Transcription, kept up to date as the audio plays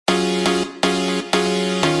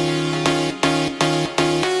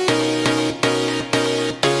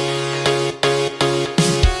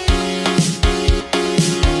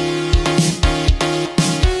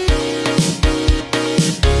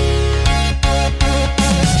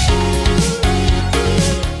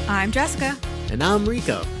I'm Jessica. And I'm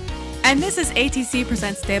Rico. And this is ATC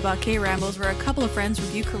Presents Daebak K-Rambles, where a couple of friends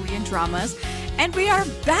review Korean dramas. And we are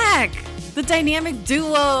back! The dynamic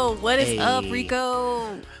duo! What is up,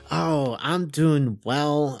 Rico? Oh, I'm doing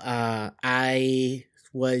well. I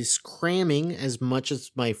was cramming as much as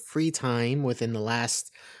my free time within the last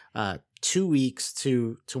 2 weeks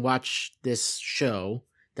to watch this show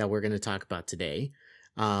that we're going to talk about today.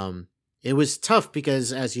 It was tough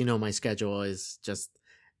because, as you know, my schedule is just,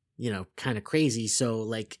 kind of crazy.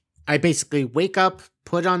 So, I basically wake up,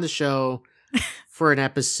 put on the show for an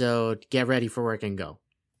episode, get ready for work, and go.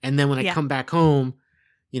 And then when I come back home,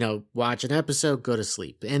 watch an episode, go to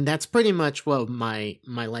sleep. And that's pretty much what my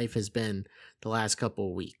life has been the last couple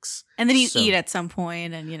of weeks. And then you eat at some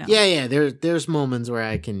point, and Yeah. There's moments where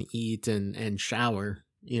I can eat and shower.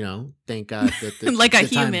 Thank God that like a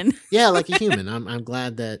human. Yeah, like a human. I'm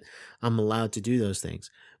glad that I'm allowed to do those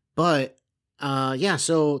things. But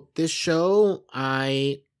so this show,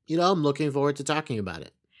 I'm looking forward to talking about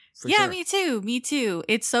it. Yeah, sure. Me too.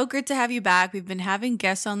 It's so good to have you back. We've been having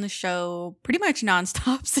guests on the show pretty much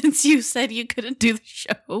nonstop since you said you couldn't do the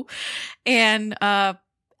show. And I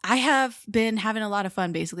have been having a lot of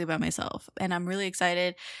fun basically by myself. And I'm really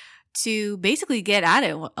excited to basically get at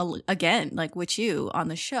it again, like with you on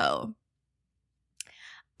the show.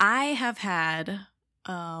 I have had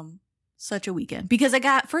such a weekend because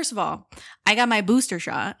first of all, I got my booster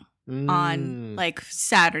shot on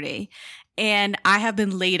Saturday. And I have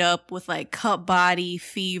been laid up with cup body,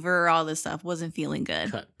 fever, all this stuff. Wasn't feeling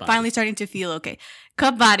good. Finally starting to feel okay.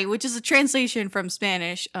 Cup body, which is a translation from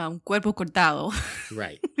Spanish, cuerpo cortado.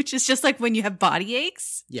 Right. Which is just like when you have body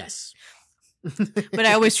aches. Yes. But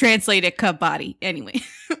I always translate it cup body. Anyway.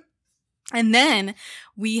 And then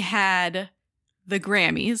we had the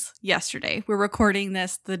Grammys yesterday. We're recording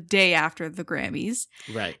this the day after the Grammys.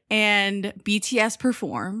 Right. And BTS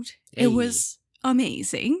performed. Hey. It was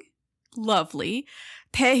amazing. Lovely.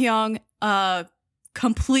 Taehyung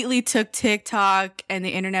completely took TikTok and the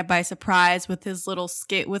internet by surprise with his little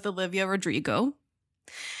skit with Olivia Rodrigo.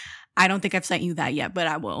 I don't think I've sent you that yet, but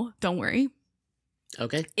I will. Don't worry.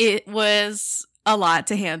 Okay. It was a lot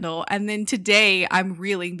to handle. And then today I'm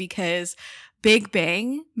reeling because Big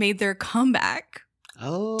Bang made their comeback.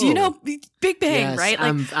 Oh. Do you know Big Bang, yes, right?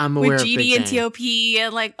 I'm aware with of Big GD and Bang. T.O.P.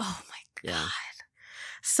 and oh my God. Yeah.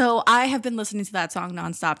 So I have been listening to that song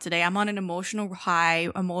nonstop today. I'm on an emotional high,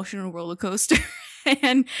 emotional roller coaster.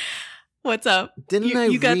 And what's up? Didn't I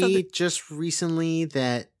read just recently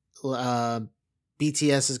that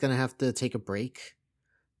BTS is going to have to take a break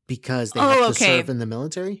because they have to serve in the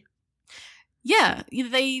military? Yeah.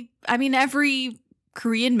 Every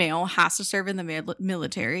Korean male has to serve in the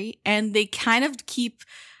military. And they kind of keep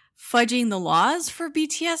fudging the laws for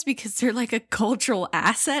BTS because they're like a cultural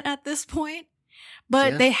asset at this point.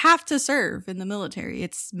 But they have to serve in the military.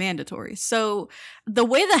 It's mandatory. So the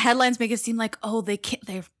way the headlines make it seem like,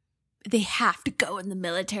 they have to go in the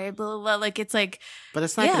military, blah, blah, blah. It's like, but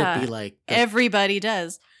it's not going to be like everybody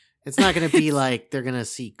does. It's not going to be like they're going to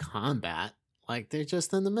see combat. Like they're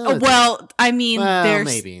just in the military.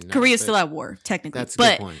 Korea's still at war, technically. That's a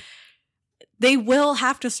good point. They will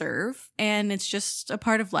have to serve, and it's just a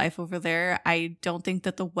part of life over there. I don't think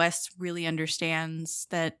that the West really understands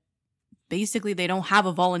that. Basically, they don't have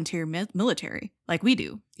a volunteer military like we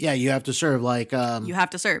do. Yeah, you have to serve. You have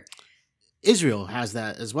to serve. Israel has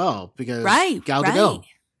that as well because Gal Gal Gadot.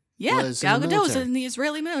 Gadot was in the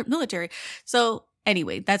Israeli military. So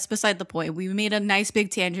anyway, that's beside the point. We made a nice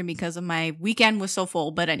big tangent because of my weekend was so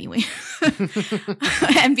full. But anyway,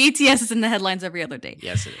 and BTS is in the headlines every other day.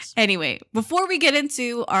 Yes, it is. Anyway, before we get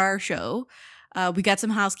into our show. We got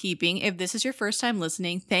some housekeeping. If this is your first time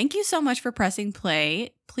listening, thank you so much for pressing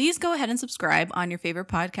play. Please go ahead and subscribe on your favorite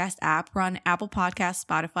podcast app. We're on Apple Podcasts,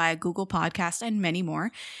 Spotify, Google Podcasts, and many more.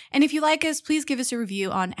 And if you like us, please give us a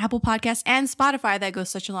review on Apple Podcasts and Spotify. That goes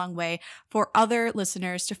such a long way for other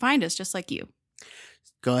listeners to find us just like you.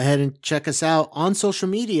 Go ahead and check us out on social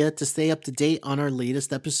media to stay up to date on our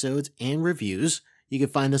latest episodes and reviews. You can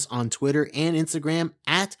find us on Twitter and Instagram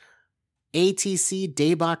at ATC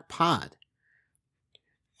Daebak Pod.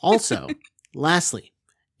 Also, lastly,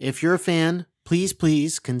 if you're a fan,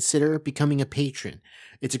 please consider becoming a patron.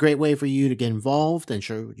 It's a great way for you to get involved and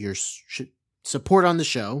show your support on the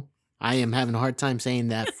show. I am having a hard time saying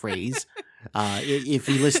that phrase. If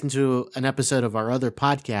you listen to an episode of our other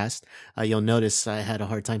podcast, you'll notice I had a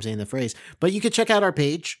hard time saying the phrase. But you can check out our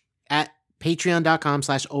page at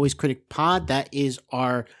patreon.com/alwayscriticpod. That is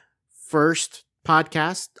our first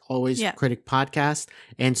podcast, Always Critic Podcast.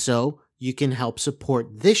 And so you can help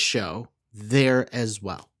support this show there as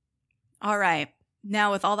well. All right.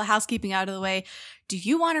 Now, with all the housekeeping out of the way, do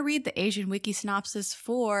you want to read the Asian Wiki synopsis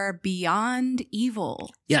for Beyond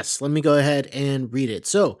Evil? Yes, let me go ahead and read it.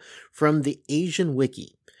 So, from the Asian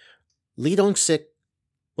Wiki, Lee Dong-sik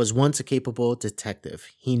was once a capable detective.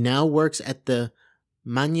 He now works at the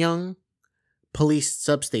Manyang police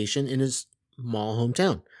substation in his small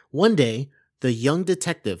hometown. One day, the young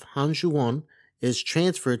detective Han Ju-won is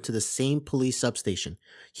transferred to the same police substation.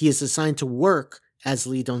 He is assigned to work as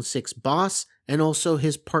Lee Dong-sik's boss and also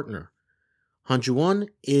his partner. Han Ju-won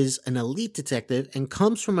is an elite detective and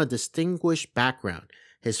comes from a distinguished background.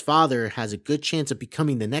 His father has a good chance of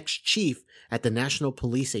becoming the next chief at the National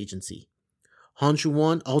Police Agency. Han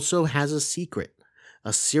Ju-won also has a secret.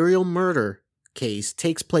 A serial murder case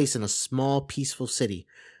takes place in a small, peaceful city.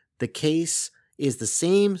 The case is the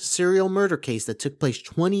same serial murder case that took place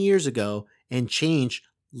 20 years ago and changed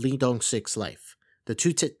Lee Dong-sik's life. The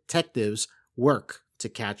two detectives work to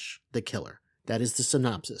catch the killer. That is the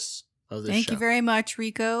synopsis of this show. Thank you very much,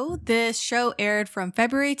 Rico. This show aired from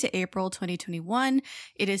February to April 2021.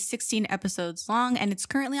 It is 16 episodes long, and it's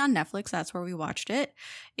currently on Netflix. That's where we watched it.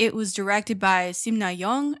 It was directed by Sim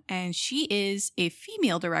Na-young, and she is a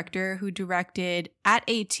female director who directed At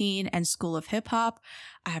 18 and School of Hip Hop.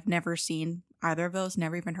 I have never seen either of those,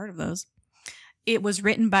 never even heard of those. It was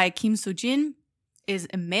written by Kim Soo-jin, is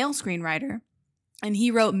a male screenwriter, and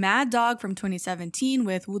he wrote Mad Dog from 2017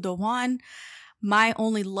 with Woo Do-hwan, My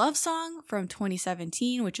Only Love Song from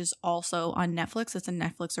 2017, which is also on Netflix. It's a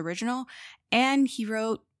Netflix original. And he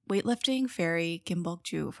wrote Weightlifting Fairy Kim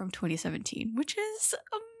Bok-ju from 2017, which is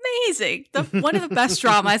amazing. One of the best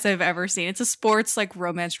dramas I've ever seen. It's a sports like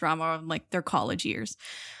romance drama on like their college years.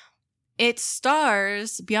 It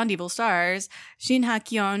stars, Beyond Evil stars, Shin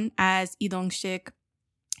Ha-kyun as Lee Dong-sik.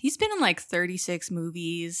 He's been in like 36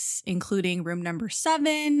 movies, including Room Number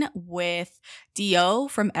 7 with Dio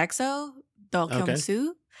from EXO, Do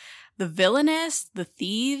Kyung-soo, The Villainess, The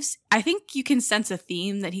Thieves. I think you can sense a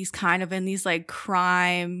theme that he's kind of in these like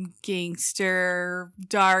crime, gangster,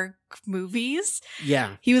 dark movies.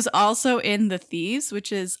 Yeah. He was also in The Thieves,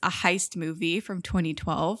 which is a heist movie from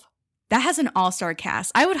 2012. That has an all-star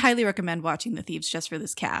cast. I would highly recommend watching The Thieves just for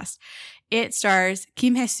this cast. It stars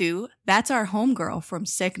Kim Hye-soo. That's our homegirl from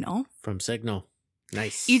Signal. From Signal.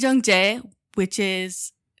 Nice. Lee Jung-jae, which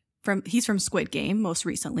is he's from Squid Game most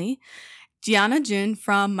recently. Gianna Jun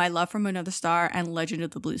from My Love from Another Star and Legend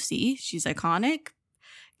of the Blue Sea. She's iconic.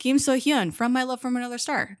 Kim So-hyun from My Love from Another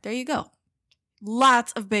Star. There you go.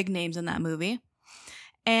 Lots of big names in that movie.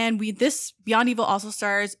 And this Beyond Evil also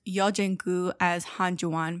stars Yeo Jin-gu as Han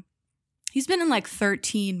Ju-won. He's been in like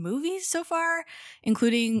 13 movies so far,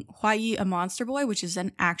 including Hwayi, a Monster Boy, which is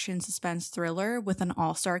an action suspense thriller with an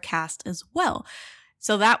all-star cast as well.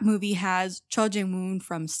 So that movie has Cho Jin-moon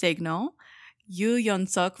from Signal, Yoo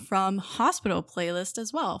Yeon-suk from Hospital Playlist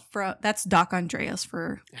as well. That's Doc Andreas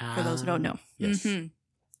for those who don't know. Yes. Mm-hmm.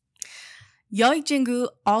 Yeo Jin-gu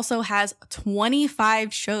also has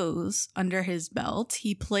 25 shows under his belt.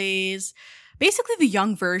 He plays basically the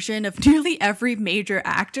young version of nearly every major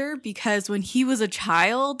actor because when he was a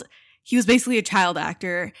child, he was basically a child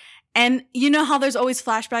actor. And you know how there's always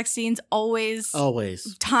flashback scenes, always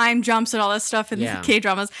time jumps and all that stuff in the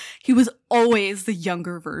K-dramas. He was always the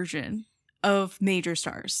younger version of major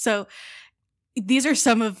stars. So these are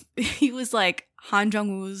he was like Han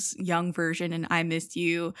Jung-woo's young version in I Missed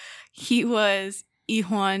You. He was Lee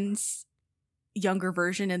Hwan's younger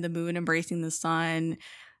version in The Moon Embracing the Sun.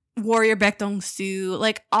 Warrior Baek Dong-soo,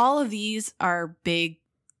 like all of these are big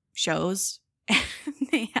shows and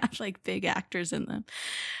they have like big actors in them.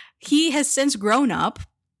 He has since grown up,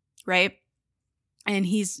 right? And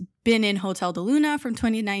he's been in Hotel de Luna from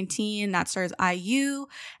 2019. That stars IU,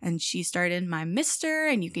 and she starred in My Mister.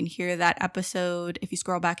 And you can hear that episode if you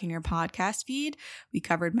scroll back in your podcast feed. We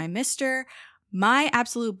covered My Mister. My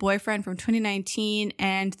Absolute Boyfriend from 2019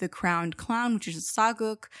 and The Crowned Clown, which is a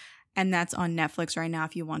Saguk. And that's on Netflix right now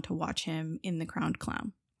if you want to watch him in The Crowned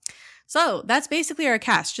Clown. So that's basically our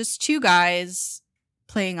cast. Just two guys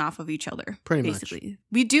playing off of each other. Basically. Much.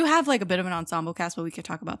 We do have like a bit of an ensemble cast, but we could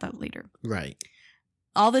talk about that later. Right.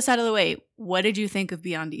 All this out of the way, what did you think of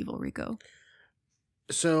Beyond Evil, Rico?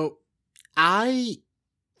 So I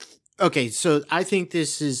think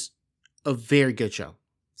this is a very good show.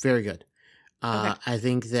 Very good. Okay. I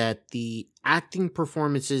think that the acting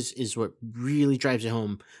performances is what really drives it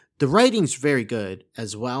home. The writing's very good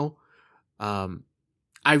as well.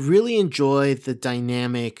 I really enjoy the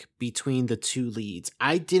dynamic between the two leads.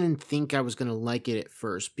 I didn't think I was going to like it at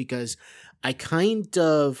first because I kind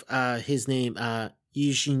of, his name,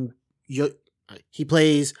 Yijin, he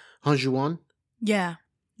plays Han Ju-won. Yeah.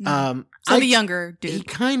 So the younger dude. He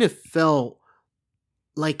kind of felt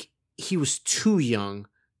like he was too young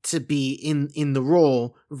to be in the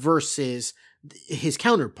role versus his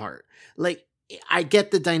counterpart. Like, I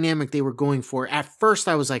get the dynamic they were going for. At first,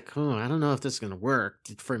 I was like, oh, I don't know if this is going to work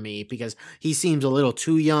for me because he seems a little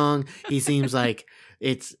too young. He seems like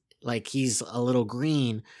it's like he's a little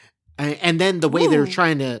green. And then the way they were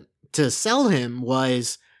trying to sell him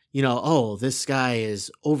was, you know, oh, this guy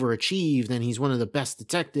is overachieved and he's one of the best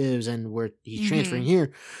detectives and he's transferring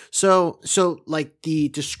here. So like the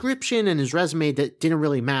description and his resume that didn't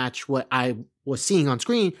really match what I was seeing on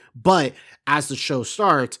screen. But as the show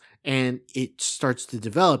starts and it starts to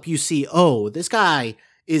develop, you see, oh, this guy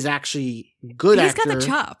is actually good actor. He's got the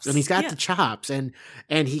chops. And he's got the chops. And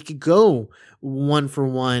he could go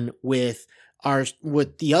 1-for-1 with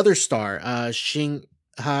the other star, Shin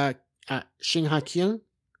Ha-kyung.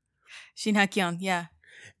 Shin Ha-kyung, yeah.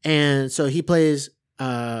 And so he plays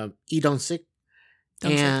Lee Dong-sik.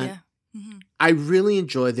 And I really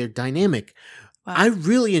enjoyed their dynamic. Wow. I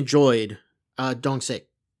really enjoyed Dong-sik.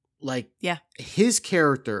 Like, his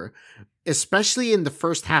character, especially in the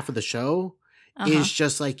first half of the show, is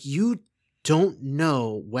just like, you don't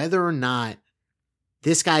know whether or not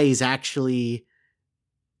this guy is actually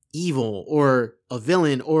evil or a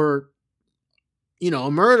villain or, you know,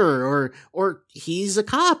 a murderer or he's a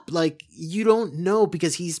cop. Like, you don't know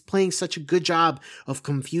because he's playing such a good job of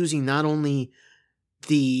confusing not only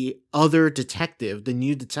the other detective, the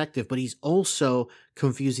new detective, but he's also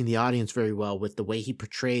confusing the audience very well with the way he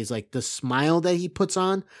portrays, like the smile that he puts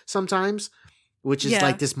on sometimes, which is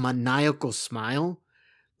like this maniacal smile.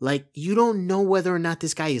 Like, you don't know whether or not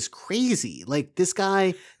this guy is crazy. Like, this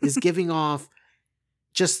guy is giving off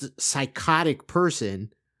just a psychotic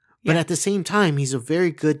person, but at the same time, he's a very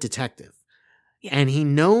good detective. Yeah. And he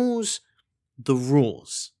knows the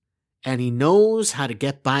rules and he knows how to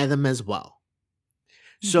get by them as well.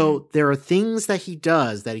 So there are things that he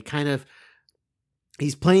does that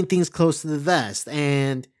he's playing things close to the vest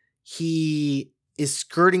and he is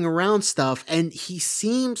skirting around stuff and he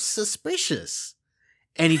seems suspicious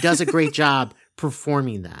and he does a great job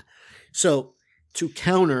performing that. So to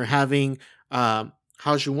counter having Ha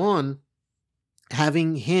Ji-won,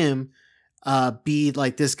 having him be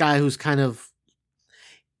like this guy who's kind of,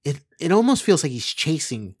 it almost feels like he's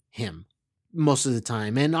chasing him most of the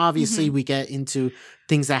time. And obviously we get into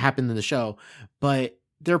things that happen in the show, but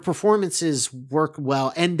their performances work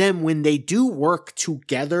well. And then when they do work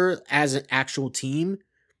together as an actual team,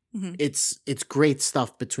 it's great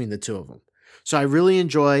stuff between the two of them. So I really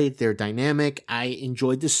enjoy their dynamic. I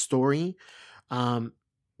enjoyed the story.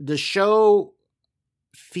 The show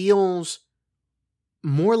feels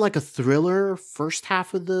more like a thriller first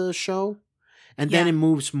half of the show. And then it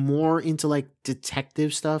moves more into like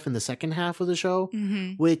detective stuff in the second half of the show,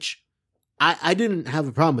 which I didn't have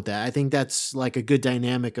a problem with that. I think that's like a good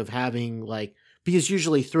dynamic of having like, because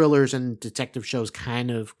usually thrillers and detective shows kind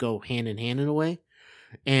of go hand in hand in a way.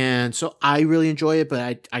 And so I really enjoy it,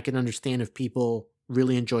 but I can understand if people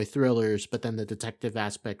really enjoy thrillers, but then the detective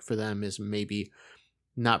aspect for them is maybe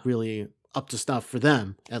not really up to stuff for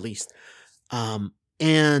them, at least.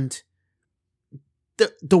 And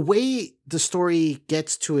the way the story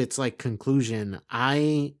gets to its like conclusion,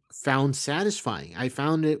 I found satisfying. I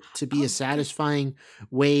found it to be a satisfying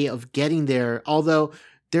way of getting there. Although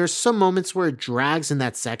there's some moments where it drags in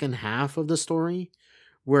that second half of the story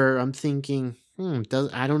where I'm thinking,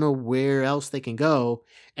 I don't know where else they can go.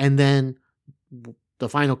 And then the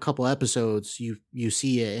final couple episodes, you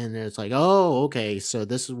see it and it's like, oh, okay. So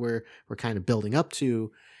this is where we're kind of building up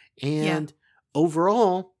to. And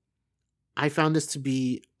overall, I found this to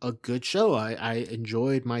be a good show. I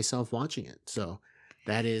enjoyed myself watching it. So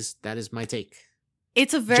that is my take.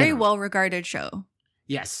 It's a very well-regarded show.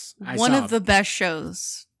 Yes. One of the best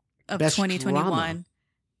shows of 2021. Drama.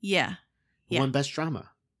 Yeah. Won best drama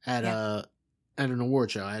at an award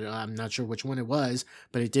show. I'm not sure which one it was,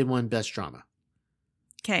 but it did win best drama.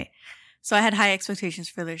 Okay. So I had high expectations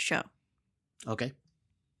for this show. Okay.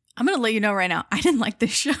 I'm going to let you know right now, I didn't like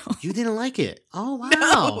this show. You didn't like it? Oh, wow.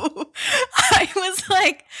 No. I was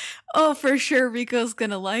like, oh, for sure Rico's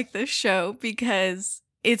going to like this show because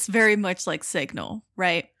it's very much like Signal,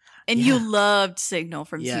 right? And you loved Signal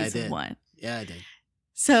from season 1. Yeah, I did.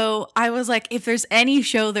 So I was like, if there's any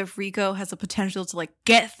show that Rico has a potential to like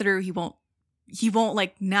get through, he won't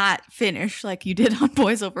like not finish like you did on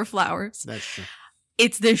Boys Over Flowers. That's true.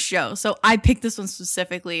 It's this show. So I picked this one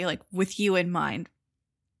specifically like with you in mind.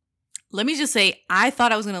 Let me just say, I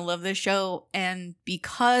thought I was going to love this show. And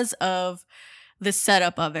because of the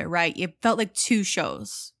setup of it, right? It felt like two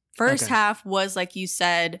shows. First half was, like you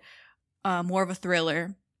said, more of a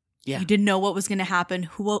thriller. Yeah. You didn't know what was going to happen.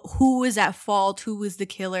 Who was at fault? Who was the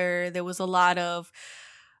killer? There was a lot of,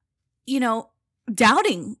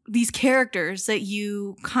 doubting these characters that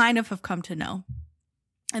you kind of have come to know.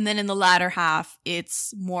 And then in the latter half,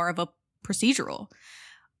 it's more of a procedural.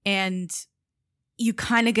 And you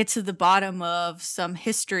kind of get to the bottom of some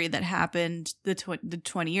history that happened the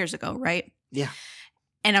 20 years ago, right? Yeah.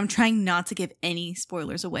 And I'm trying not to give any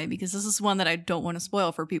spoilers away because this is one that I don't want to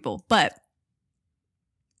spoil for people. But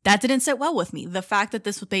that didn't sit well with me. The fact that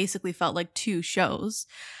this basically felt like 2 shows.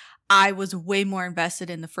 I was way more invested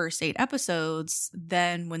in the first 8 episodes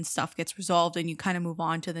than when stuff gets resolved and you kind of move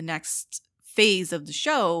on to the next phase of the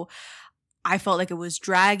show. I felt like it was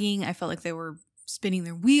dragging. I felt like they were spinning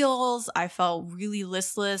their wheels. I felt really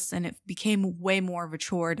listless, and it became way more of a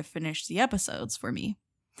chore to finish the episodes for me.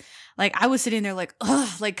 Like, I was sitting there like,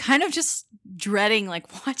 ugh, like kind of just dreading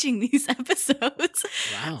like watching these episodes.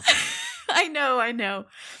 Wow. I know.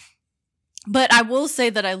 But I will say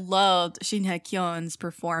that I loved Shin Hye-kyun's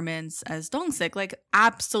performance as Dong-sik. Like,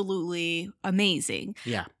 absolutely amazing.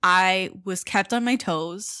 Yeah. I was kept on my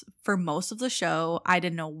toes for most of the show. I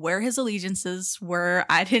didn't know where his allegiances were.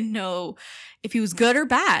 I didn't know if he was good or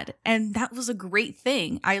bad. And that was a great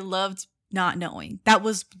thing. I loved not knowing. That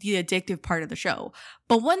was the addictive part of the show.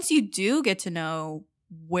 But once you do get to know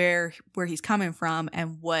where he's coming from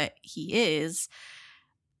and what he is,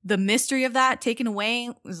 the mystery of that taken away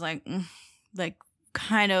was like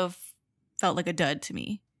kind of felt like a dud to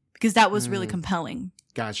me because that was really compelling.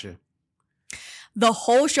 Gotcha. The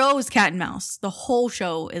whole show is cat and mouse. The whole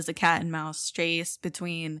show is a cat and mouse chase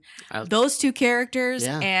between those 2 characters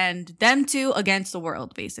and them 2 against the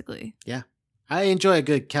world, basically. Yeah. I enjoy a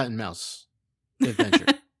good cat and mouse adventure.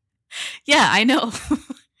 Yeah, I know.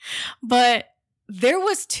 But there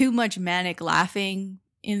was too much manic laughing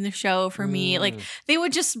in the show for me. Like,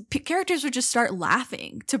 characters would just start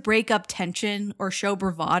laughing to break up tension or show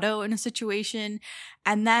bravado in a situation.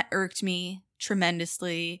 And that irked me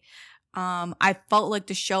tremendously. I felt like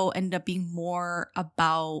the show ended up being more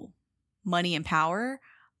about money and power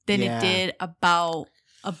than it did about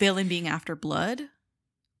a villain being after blood.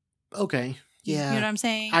 Okay. Yeah. You know what I'm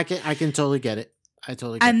saying? I can totally get it. I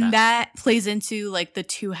totally get that. And that plays into like the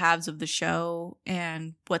 2 halves of the show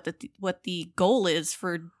and what the goal is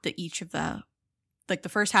for each of the, like, the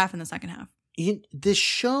first half and the second half. This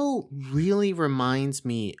show really reminds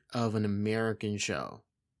me of an American show,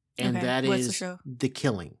 and that What's is the show? The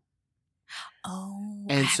Killing. Oh,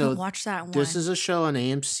 And I so haven't watched that one. This is a show on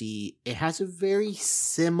AMC. It has a very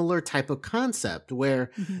similar type of concept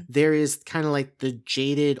where there is kind of like the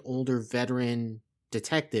jaded older veteran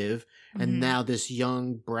detective and now this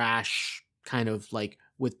young brash kind of like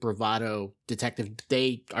with bravado detective.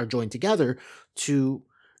 They are joined together to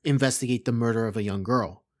investigate the murder of a young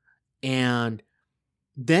girl. And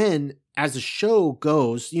then as the show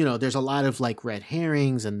goes, there's a lot of like red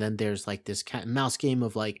herrings, and then there's like this cat and mouse game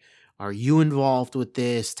of like, are you involved with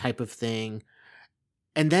this type of thing?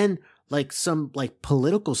 And then like some like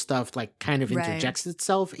political stuff like kind of interjects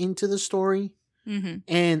itself into the story.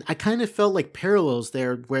 And I kind of felt like parallels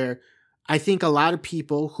there where I think a lot of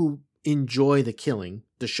people who enjoy The Killing,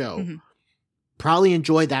 the show, probably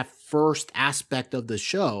enjoy that first aspect of the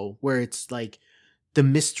show where it's like the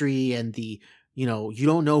mystery and the, you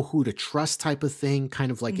don't know who to trust type of thing,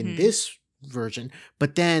 kind of like in this version.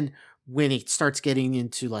 But then when it starts getting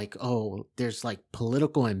into like, oh, there's like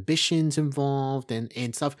political ambitions involved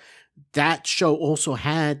and stuff, that show also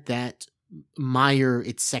had that mire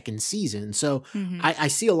its second season. So I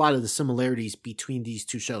see a lot of the similarities between these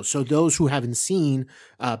 2 shows. So those who haven't seen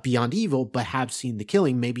Beyond Evil but have seen The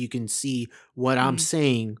Killing, maybe you can see what I'm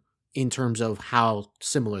saying in terms of how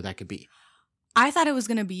similar that could be. I thought it was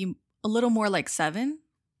going to be a little more like Seven.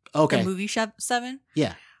 Okay. The movie Seven.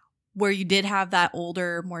 Yeah. Where you did have that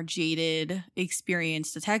older, more jaded,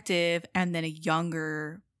 experienced detective and then a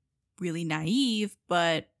younger, really naive,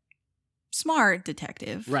 but smart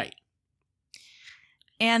detective. Right.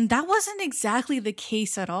 And that wasn't exactly the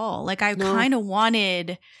case at all. Like, I kind of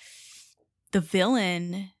wanted the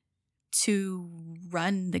villain to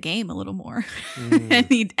run the game a little more. and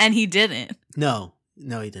he didn't. No,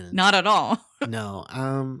 he didn't. Not at all. No.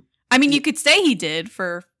 I mean, you could say he did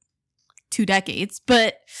for 2 decades,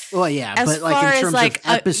 but well, yeah, as but like far in as terms like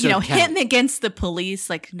of episode count, hitting against the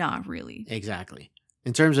police, like, not really. Exactly.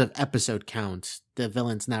 In terms of episode count, the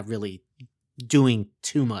villain's not really doing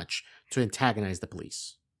too much to antagonize the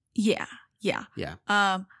police. Yeah.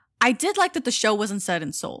 I did like that the show wasn't set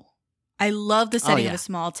in Seoul. I love the setting of a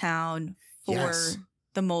small town for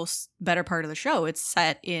the most better part of the show. It's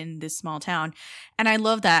set in this small town. And I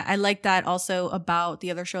love that. I like that also about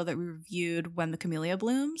the other show that we reviewed, When the Camellia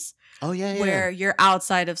Blooms. Oh, yeah. Where you're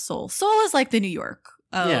outside of Seoul. Seoul is like the New York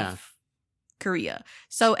of Korea.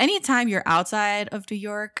 So anytime you're outside of New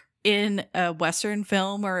York in a Western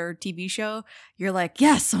film or TV show, you're like,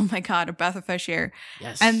 yes, oh my God, a breath of fresh air.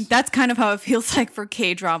 Yes. And that's kind of how it feels like for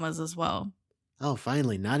K-dramas as well. Oh,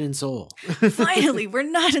 finally, not in Seoul. Finally, we're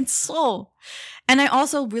not in Seoul. And I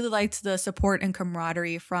also really liked the support and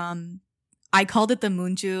camaraderie from, I called it the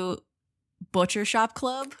Moonju Butcher Shop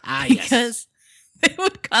Club. Because they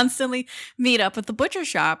would constantly meet up at the butcher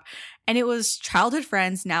shop. And it was childhood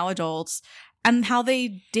friends, now adults, and how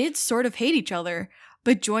they did sort of hate each other,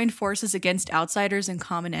 but joined forces against outsiders and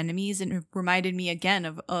common enemies. And it reminded me again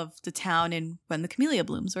of the town in When the Camellia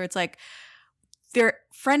Blooms, where it's like, they're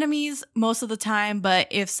frenemies most of the time, but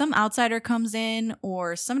if some outsider comes in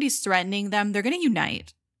or somebody's threatening them, they're going to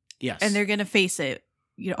unite. Yes. And they're going to face it,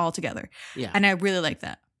 all together. Yeah. And I really like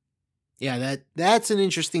that. Yeah, that's an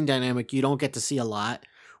interesting dynamic you don't get to see a lot,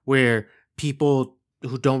 where people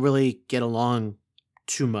who don't really get along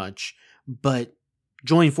too much, but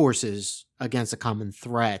join forces against a common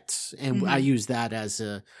threat. And I use that as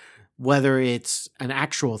whether it's an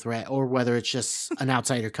actual threat or whether it's just an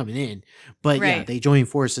outsider coming in. But yeah, they join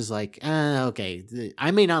forces like, okay, I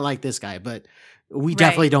may not like this guy, but we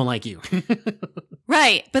definitely don't like you.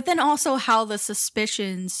 Right. But then also how the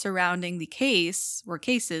suspicions surrounding the case or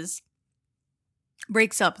cases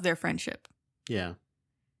breaks up their friendship. Yeah.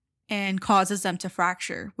 And causes them to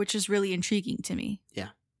fracture, which is really intriguing to me. Yeah.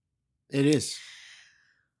 It is.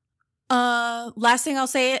 Last thing I'll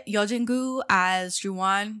say, Yeo Jin-gu as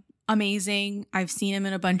Ju-won, amazing. I've seen him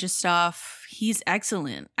in a bunch of stuff. He's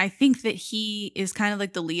excellent. I think that he is kind of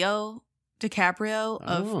like the Leo DiCaprio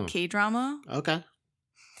of K-drama. Okay.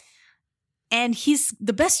 And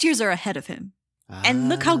the best years are ahead of him. And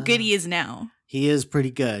look how good he is now. He is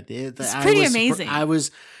pretty good. It's pretty amazing.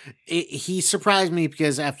 He surprised me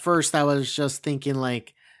because at first I was just thinking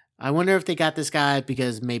like, I wonder if they got this guy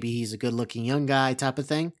because maybe he's a good looking young guy type of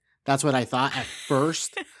thing. That's what I thought at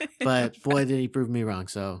first, but boy, did he prove me wrong.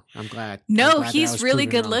 So I'm glad. No, he's really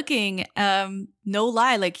good looking. No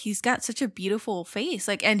lie. Like he's got such a beautiful face,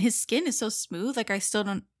 like, and his skin is so smooth. Like I still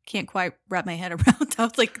can't quite wrap my head around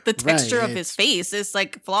how like the texture of his face is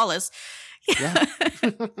like flawless. Yeah.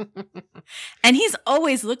 And he's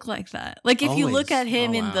always looked like that. Like if you look at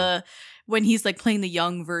him when he's like playing the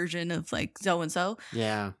young version of like so and so.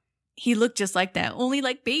 Yeah. He looked just like that, only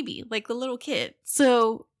like baby, like the little kid.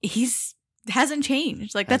 So hasn't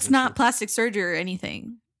changed. Like that's not plastic surgery or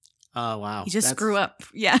anything. Oh wow. He just grew up.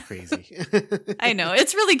 Yeah. Crazy. I know.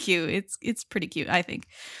 It's really cute. It's pretty cute, I think.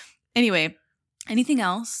 Anyway, anything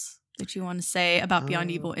else that you want to say about Beyond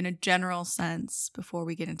Evil in a general sense before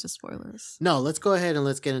we get into spoilers? No, let's go ahead and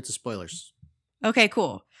let's get into spoilers. Okay,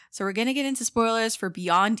 cool. So we're going to get into spoilers for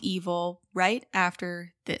Beyond Evil right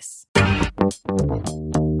after this.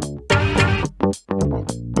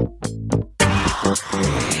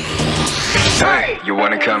 Hey, you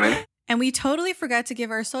want to come in? And we totally forgot to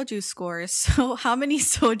give our soju scores. So how many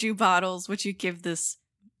soju bottles would you give this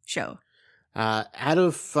show? Out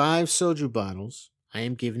of 5 soju bottles, I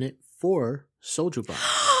am giving it 4 soju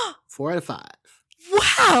bottles. 4 out of 5.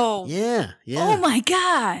 Wow. Yeah. Oh my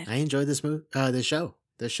God. I enjoyed this show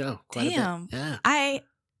quite Damn. a bit.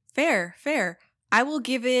 Yeah. Fair. I will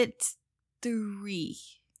give it 3.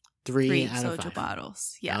 3 out of soju 5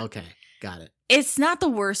 bottles. Yeah. Okay. Got it. It's not the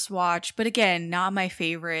worst watch, but again, not my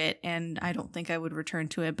favorite, and I don't think I would return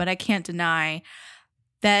to it, but I can't deny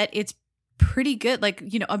that it's pretty good. Like,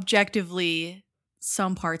 objectively,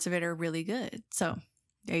 some parts of it are really good. So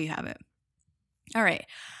there you have it. All right.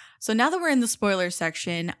 So now that we're in the spoiler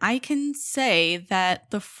section, I can say that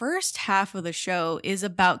the first half of the show is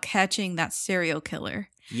about catching that serial killer.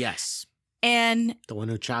 Yes. And the one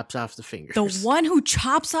who chops off the fingers. The one who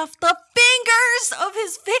chops off the fingers of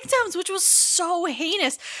his victims, which was so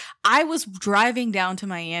heinous. I was driving down to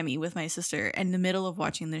Miami with my sister in the middle of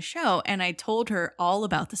watching this show, and I told her all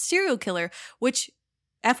about the serial killer, which,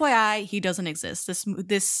 FYI, he doesn't exist.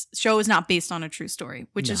 This show is not based on a true story,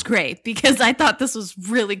 which is great because I thought this was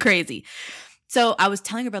really crazy. So I was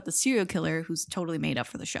telling her about the serial killer who's totally made up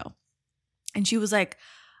for the show. And she was like,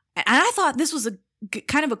 and I thought this was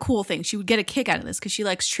kind of a cool thing. She would get a kick out of this because she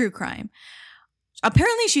likes true crime.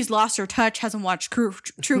 Apparently she's lost her touch, hasn't watched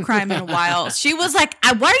true crime in a while. She was like,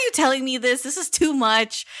 why are you telling me this? This is too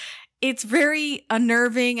much. It's very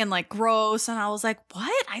unnerving and like gross. And I was like,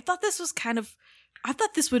 what? I thought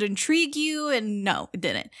this would intrigue you. And no, it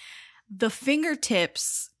didn't. The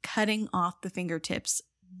fingertips, cutting off the fingertips,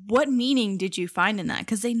 what meaning did you find in that?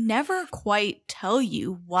 Because they never quite tell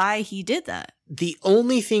you why he did that. The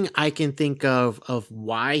only thing I can think of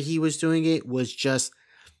why he was doing it was just,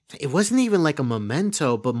 it wasn't even like a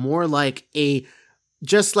memento, but more like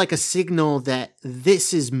just like a signal that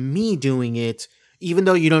this is me doing it, even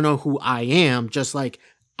though you don't know who I am, just like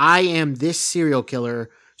I am this serial killer.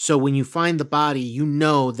 So when you find the body, you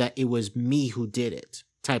know that it was me who did it,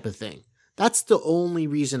 type of thing. That's the only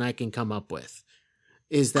reason I can come up with,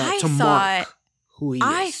 is that to mark who he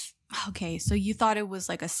is. Okay, so you thought it was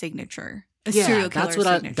like a signature, serial killer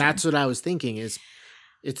signature. That's what I was thinking.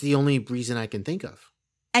 It's the only reason I can think of.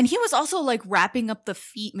 And he was also like wrapping up the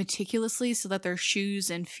feet meticulously so that their shoes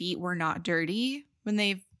and feet were not dirty when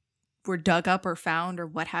they were dug up or found or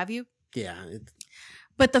what have you. Yeah.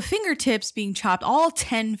 But the fingertips being chopped, all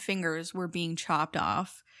 10 fingers were being chopped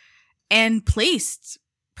off and placed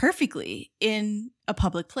perfectly in a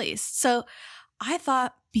public place. So I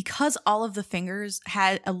thought, because all of the fingers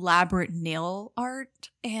had elaborate nail art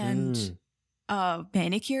and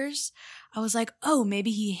manicures, I was like, oh,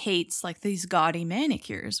 maybe he hates like these gaudy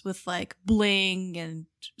manicures with like bling and,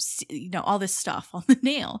 you know, all this stuff on the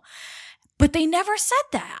nail. But they never said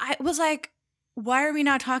that. I was like, why are we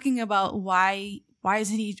not talking about why is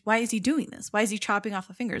he doing this? Why is he chopping off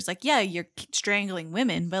the fingers? Like, yeah, you're strangling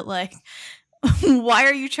women, but like, why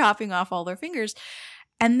are you chopping off all their fingers?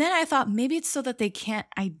 And then I thought maybe it's so that they can't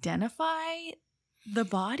identify the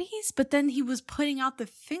bodies, but then he was putting out the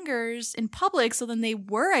fingers in public, so then they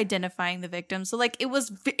were identifying the victims. So like it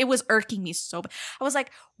was irking me so bad. I was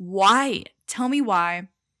like, why? Tell me why.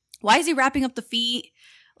 Why is he wrapping up the feet?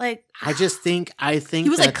 Like, I think he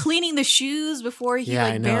was like cleaning the shoes before he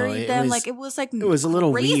buried them. It was a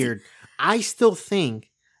little weird. I still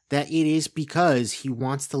think that it is because he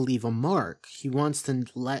wants to leave a mark. He wants to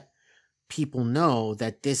let people know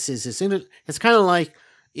that this is his. It's kind of like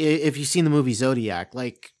if you've seen the movie Zodiac.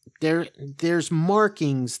 Like there's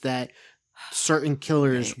markings that certain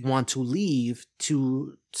killers want to leave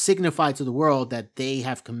to signify to the world that they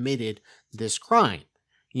have committed this crime.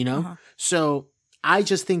 You know, so. I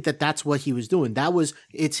just think that that's what he was doing.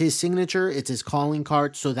 It's his signature. It's his calling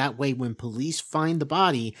card. So that way, when police find the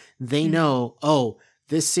body, they know, oh,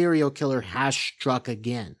 this serial killer has struck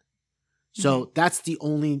again. So that's the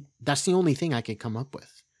only thing I could come up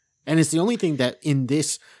with. And it's the only thing that in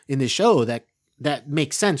this show that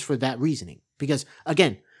makes sense for that reasoning. Because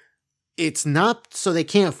again, it's not so they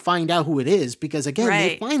can't find out who it is, because again,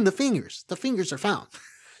 they find the fingers. The fingers are found.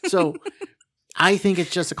 So I think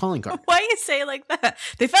it's just a calling card. Why you say it like that?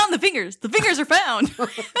 They found the fingers. The fingers are found.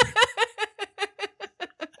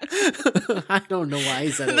 I don't know why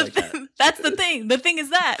he said it like that. That's the thing. The thing is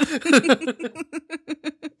that.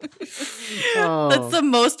 That's the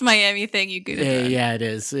most Miami thing you could have done. Yeah, it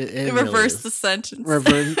is. It reverse really is. The sentence.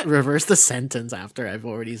 Reverse the sentence after I've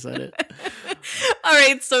already said it. All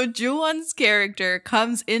right, so Ju-won's character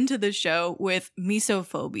comes into the show with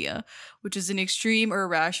mesophobia, which is an extreme or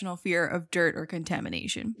irrational fear of dirt or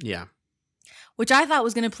contamination. Yeah. Which I thought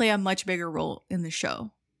was going to play a much bigger role in the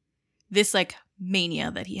show. This, like,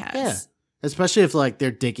 mania that he has. Yeah. Especially if, like,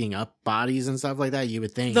 they're digging up bodies and stuff like that, you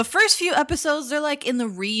would think. The first few episodes, they're, like, in the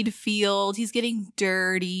reed field. He's getting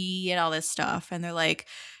dirty and all this stuff. And they're like,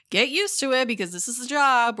 get used to it because this is the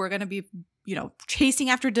job. We're going to be, you know, chasing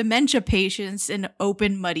after dementia patients in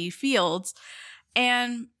open, muddy fields.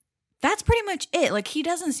 And that's pretty much it. Like, he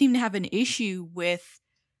doesn't seem to have an issue with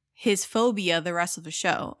his phobia the rest of the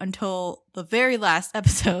show until the very last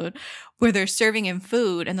episode where they're serving him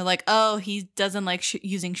food and they're like, oh, he doesn't like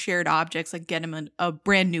using shared objects, like get him a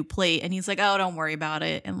brand new plate. And he's like, oh, don't worry about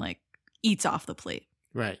it. And like eats off the plate.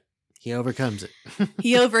 Right. He overcomes it.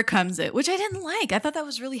 He overcomes it, which I didn't like. I thought that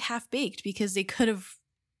was really half baked because they could have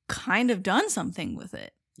kind of done something with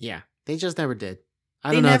it. Yeah. They just never did.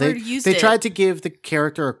 I don't know. They tried to give the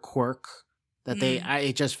character a quirk that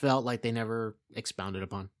it just felt like they never expounded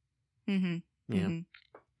upon. Mm-hmm. Yeah.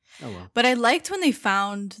 Mm-hmm. Oh well. But I liked when they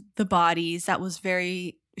found the bodies. That was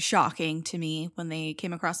very shocking to me when they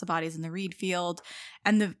came across the bodies in the reed field.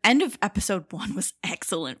 And the end of episode 1 was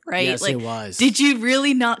excellent, right? Yes, like, it was. Did you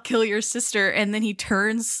really not kill your sister? And then he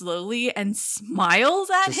turns slowly and smiles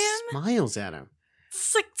at him. Smiles at him.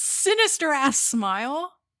 It's like sinister ass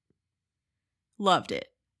smile. Loved it.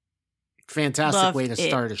 Fantastic way to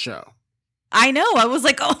start a show. I know. I was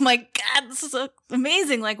like, oh my God, this is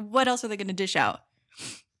amazing. Like, what else are they going to dish out?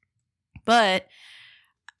 But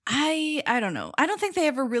I don't know. I don't think they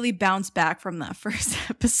ever really bounced back from that first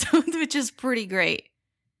episode, which is pretty great.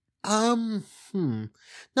 No,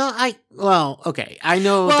 okay. I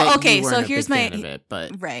know you weren't so here's a big fan of it,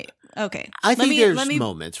 but right. Okay. I think there's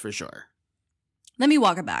moments for sure. let me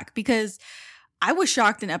walk it back, because I was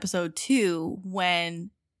shocked in episode 2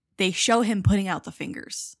 when they show him putting out the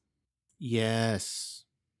fingers. Yes.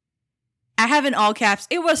 I have in all caps,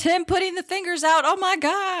 it was him putting the fingers out. Oh my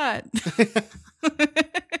God.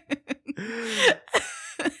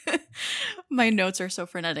 My notes are so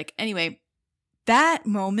frenetic. Anyway, that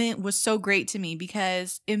moment was so great to me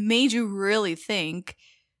because it made you really think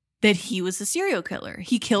that he was a serial killer.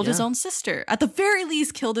 He killed his own sister. At the very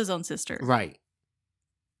least, killed his own sister. Right.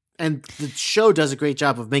 And the show does a great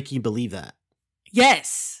job of making you believe that.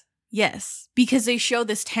 Yes. Yes. Because they show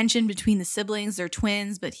this tension between the siblings. They're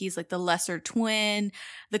twins, but he's like the lesser twin.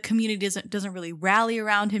 The community doesn't really rally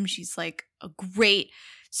around him. She's like a great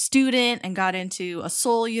student and got into a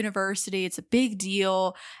Seoul university. It's a big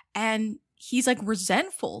deal. And he's like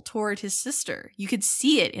resentful toward his sister. You could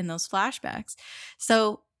see it in those flashbacks.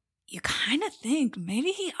 So you kind of think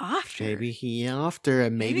maybe he offed her. Maybe he offed her,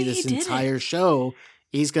 and maybe this he did entire show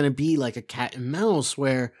is going to be like a cat and mouse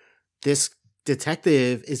where this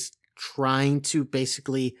detective is trying to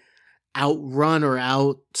basically outrun or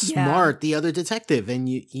outsmart the other detective. And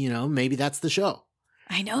you know, maybe that's the show.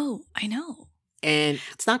 I know. And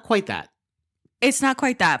it's not quite that. It's not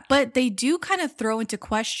quite that, but they do kind of throw into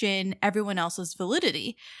question everyone else's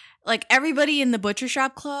validity. Like everybody in the Butcher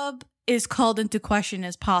Shop Club is called into question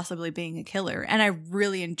as possibly being a killer. And I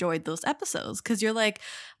really enjoyed those episodes because you're like,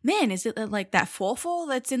 man, is it like that fofo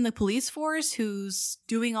that's in the police force who's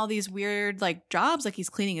doing all these weird like jobs? Like he's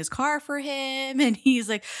cleaning his car for him and he's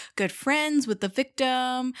like good friends with the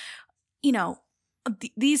victim. You know,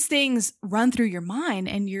 these things run through your mind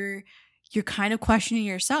and you're kind of questioning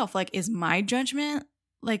yourself. Like, is my judgment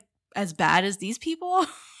like as bad as these people?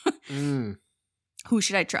 Who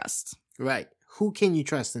should I trust? Right. Who can you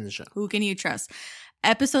trust in the show? Who can you trust?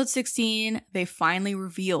 Episode 16, they finally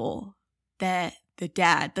reveal that the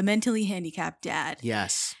dad, the mentally handicapped dad,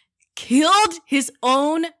 yes, killed his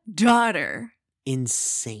own daughter.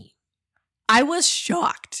 Insane. I was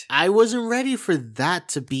shocked. I wasn't ready for that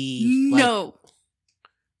to be No.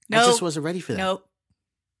 I just wasn't ready for that. Nope.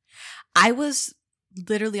 I was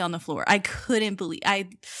literally on the floor. I couldn't believe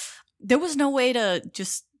there was no way to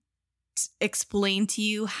just explain to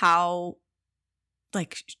you how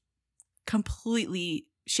like completely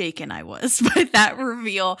shaken I was by that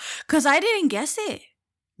reveal because I didn't guess it.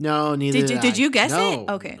 No, neither did you guess it?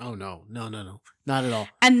 Okay. Oh no. Not at all.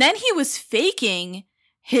 And then he was faking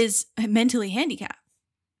his mental handicap.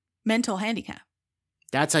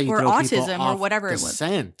 That's how you or throw autism people off or whatever the it was.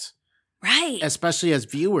 scent. Right. Especially as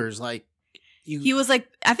viewers, like he was like,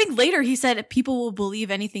 I think later he said people will believe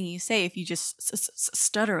anything you say if you just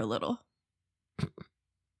stutter a little.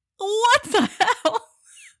 What the hell?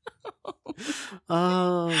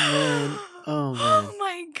 Oh man. Oh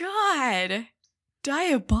my God.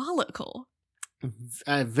 Diabolical.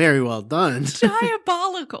 Very well done.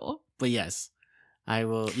 Diabolical. But yes, I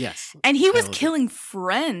will. Yes. And he was killing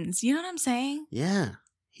friends. You know what I'm saying? Yeah,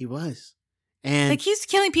 he was. And like he's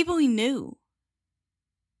killing people he knew.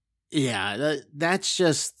 Yeah, that's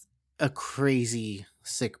just a crazy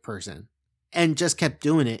sick person. And just kept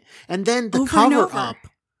doing it. And then the cover up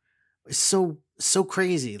is so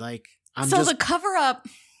crazy. Like the cover up,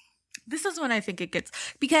 this is when I think it gets,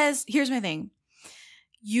 because here's my thing.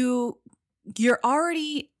 You're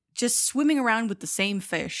already just swimming around with the same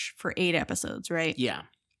fish for 8 episodes, right? Yeah.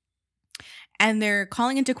 And they're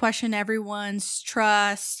calling into question everyone's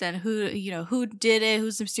trust and who did it,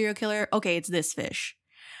 who's the serial killer. Okay, it's this fish.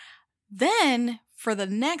 Then for the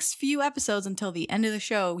next few episodes until the end of the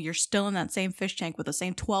show, you're still in that same fish tank with the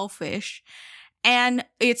same 12 fish. And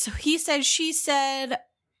it's he said, she said,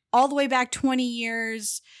 all the way back 20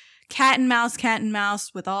 years, cat and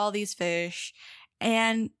mouse with all these fish.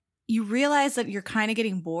 And you realize that you're kind of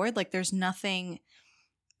getting bored. Like there's nothing,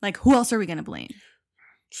 like who else are we going to blame?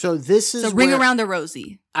 So this is ring around the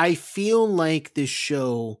rosy. I feel like this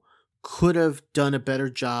show could have done a better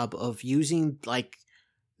job of using like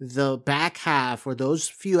the back half or those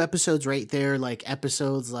few episodes right there, like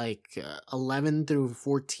episodes like 11 through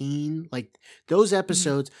 14, like those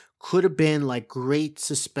episodes could have been like great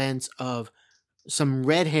suspense of some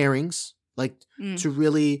red herrings, like to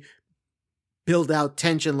really build out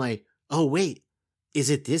tension. Like, oh wait, is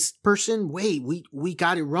it this person? Wait, we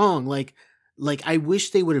got it wrong. Like I wish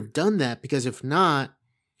they would have done that, because if not,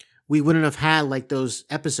 we wouldn't have had like those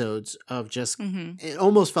episodes of just it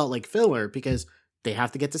almost felt like filler because they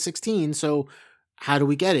have to get to 16. So how do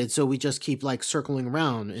we get it? So we just keep like circling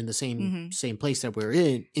around in the same place that we're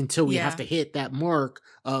in until we have to hit that mark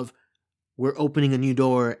of we're opening a new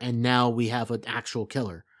door and now we have an actual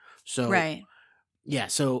killer. So right. Yeah.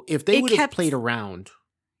 So if they would have played around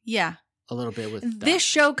a little bit with This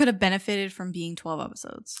show could have benefited from being 12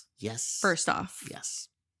 episodes. Yes. First off. Yes.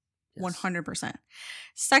 100%.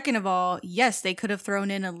 Second of all, yes, they could have thrown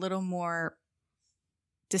in a little more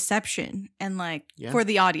deception and for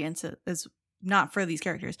the audience, is not for these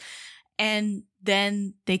characters. And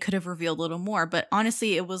then they could have revealed a little more. But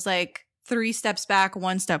honestly, it was 3 steps back,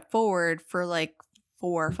 1 step forward for 4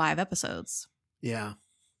 or 5 episodes. Yeah,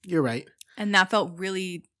 you're right. And that felt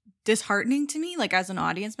really disheartening to me, as an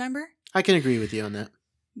audience member. I can agree with you on that.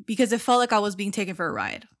 Because it felt like I was being taken for a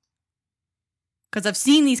ride. Because I've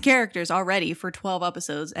seen these characters already for 12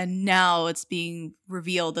 episodes, and now it's being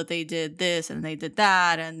revealed that they did this and they did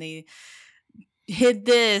that, and they hid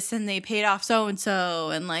this and they paid off so-and-so,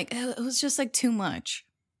 and it was just too much.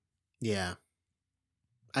 Yeah.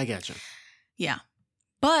 I gotcha. Yeah.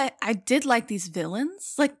 But I did like these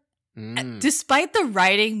villains. Despite the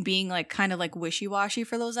writing being kind of wishy-washy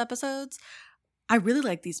for those episodes, I really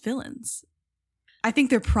like these villains. I think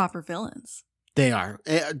they're proper villains. They are.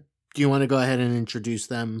 Do you want to go ahead and introduce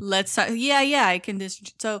them? Let's talk. Yeah, I can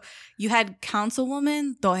just. So you had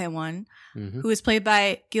Councilwoman Do Hye-won, who is played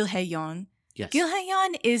by Gil Hae-yeon. Yes. Gil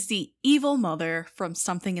Hae-yeon is the evil mother from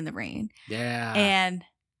Something in the Rain. Yeah. And,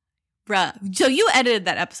 so you edited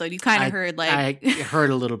that episode. You kind of heard I heard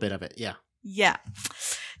a little bit of it, yeah. Yeah.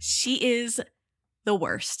 She is the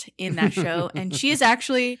worst in that show. And she is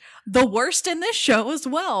actually the worst in this show as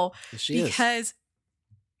well. Because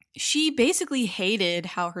she basically hated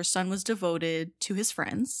how her son was devoted to his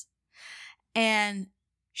friends. And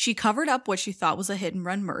she covered up what she thought was a hit and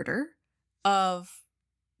run murder of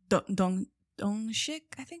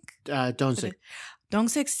Dong-sik, I think? Dong-sik.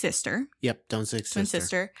 Dong-sik's sister. Yep, Dong-sik's twin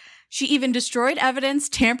sister. She even destroyed evidence,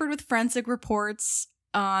 tampered with forensic reports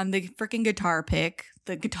on the freaking guitar pick.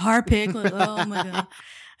 The guitar pick, oh my God.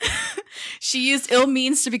 She used ill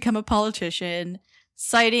means to become a politician,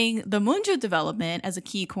 citing the Munju development as a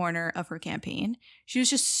key corner of her campaign. She was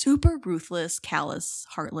just super ruthless, callous,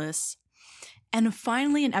 heartless. And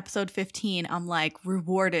finally in episode 15, I'm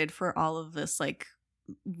rewarded for all of this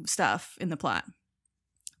stuff in the plot.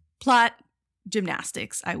 Plot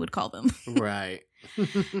gymnastics, I would call them. Right.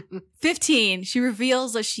 15, she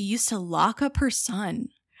reveals that she used to lock up her son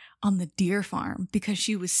on the deer farm because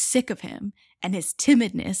she was sick of him and his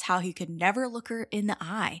timidness, how he could never look her in the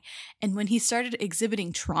eye. And when he started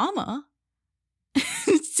exhibiting trauma,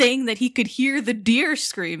 saying that he could hear the deer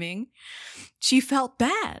screaming, she felt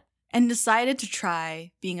bad and decided to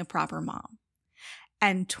try being a proper mom.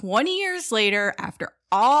 And 20 years later, after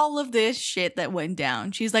all of this shit that went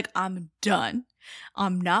down, she's like, I'm done.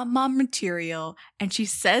 I'm not mom material. And she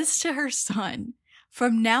says to her son,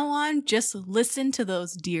 from now on, just listen to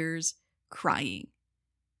those deers crying.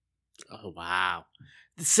 Oh, wow.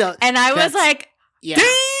 So, and I was like, yeah,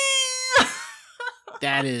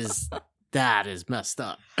 that is messed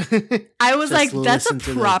up. I was like, that's a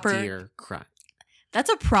proper deer cry. That's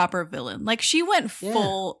a proper villain. She went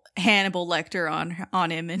full Hannibal Lecter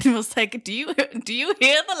on him and was like, do you hear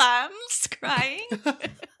the lambs crying?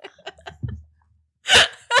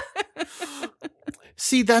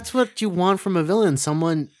 See, that's what you want from a villain.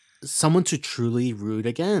 Someone to truly root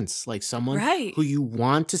against. Someone who you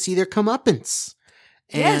want to see their comeuppance.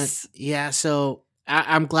 And yes. Yeah, so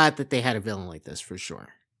I'm glad that they had a villain like this for sure.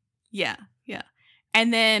 Yeah, yeah.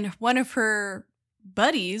 And then one of her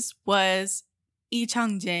buddies was Lee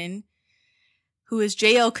Chang-jin, who is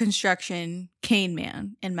JL Construction Cane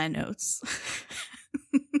Man in my notes.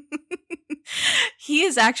 He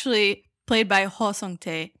is actually played by Ho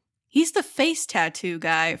Sung-tae. He's the face tattoo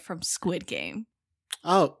guy from Squid Game.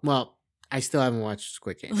 Oh, well, I still haven't watched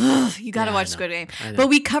Squid Game. Ugh, you gotta watch Squid Game. But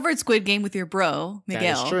we covered Squid Game with your bro,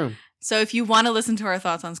 Miguel. That is true. So if you want to listen to our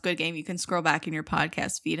thoughts on Squid Game, you can scroll back in your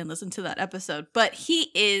podcast feed and listen to that episode. But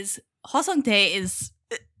Ho Sung-tae is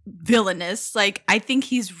villainous. I think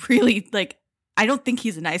he's really, I don't think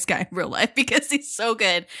he's a nice guy in real life because he's so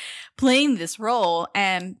good playing this role.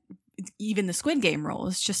 And even the Squid Game role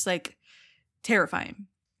is just, terrifying.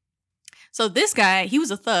 So this guy, he was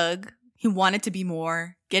a thug. He wanted to be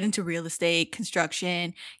more, get into real estate,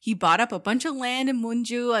 construction. He bought up a bunch of land in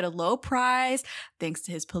Munju at a low price, thanks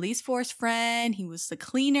to his police force friend. He was the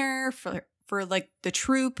cleaner for the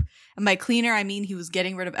troop. And by cleaner, I mean he was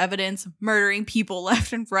getting rid of evidence, murdering people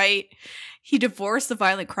left and right. He divorced the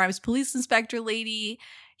violent crimes police inspector lady.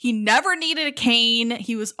 He never needed a cane.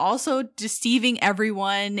 He was also deceiving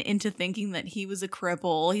everyone into thinking that he was a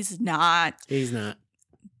cripple. He's not. He's not.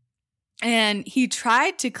 And he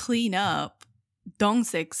tried to clean up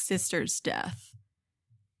Dong-sik's sister's death.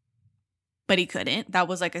 But he couldn't. That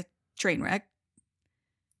was a train wreck.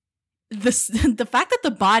 the fact that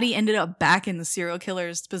the body ended up back in the serial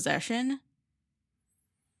killer's possession.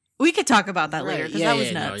 We could talk about that later, because that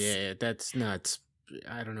was nuts. That's nuts.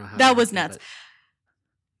 I don't know how that was nuts.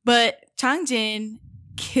 But Chang Jin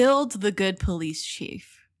killed the good police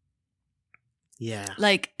chief. Yeah.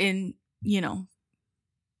 Like, and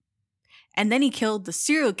then he killed the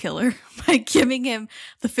serial killer by giving him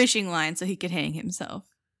the fishing line so he could hang himself.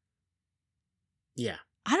 Yeah.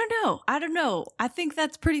 I don't know. I think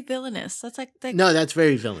that's pretty villainous. That's like no, that's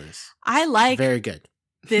very villainous. I like very good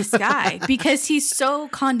this guy because he's so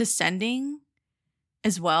condescending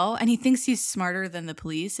as well, and he thinks he's smarter than the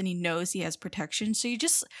police, and he knows he has protection. So you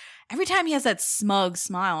just every time he has that smug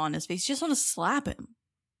smile on his face, you just want to slap him.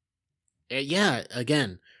 Yeah,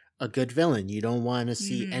 again, a good villain. You don't want to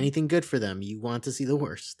see anything good for them. You want to see the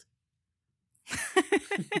worst.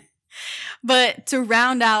 But to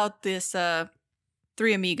round out this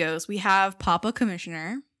Three Amigos, we have Papa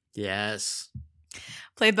Commissioner. Yes.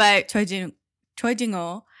 Played by Choi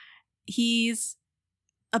Jin-ho. He's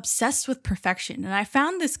obsessed with perfection. And I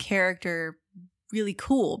found this character really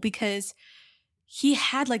cool because he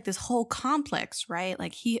had like this whole complex, right?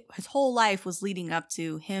 Like his whole life was leading up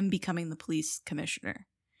to him becoming the police commissioner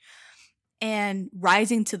and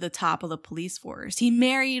rising to the top of the police force. He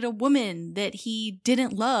married a woman that he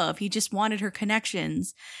didn't love. He just wanted her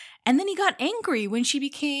connections. And then he got angry when she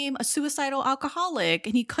became a suicidal alcoholic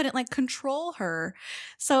and he couldn't like control her.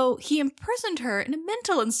 So he imprisoned her in a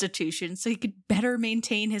mental institution so he could better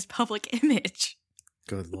maintain his public image.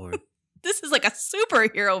 Good Lord. This is like a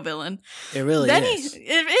superhero villain. It really is.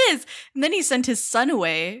 It is. And then he sent his son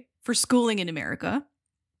away for schooling in America.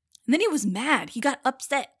 And then he was mad. He got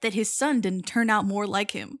upset that his son didn't turn out more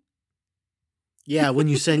like him. Yeah, when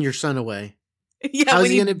you send your son away. Yeah, how's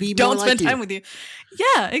when he you gonna be don't more spend like time you? with you.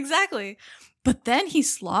 Yeah, exactly. But then he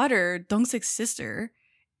slaughtered Dong-sik's sister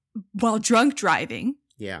while drunk driving.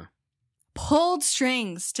 Yeah. Pulled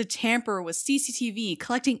strings to tamper with CCTV,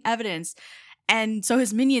 collecting evidence, and so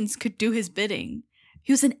his minions could do his bidding.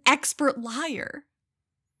 He was an expert liar.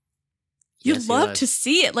 You'd Yes, love to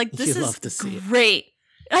see it. Like, this You'd is love to see it. great.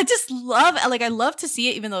 I just love, I love to see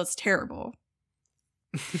it even though it's terrible.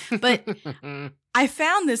 But I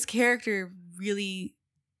found this character really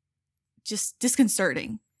just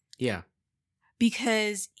disconcerting. Yeah.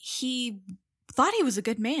 Because he thought he was a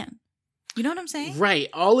good man. You know what I'm saying? Right.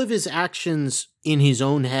 All of his actions in his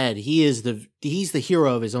own head, he's the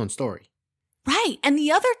hero of his own story. Right. And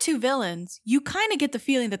the other two villains, you kind of get the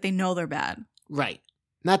feeling that they know they're bad. Right.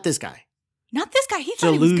 Not this guy. Not this guy. He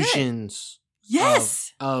thought Delusions. He was good.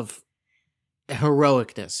 Yes. Of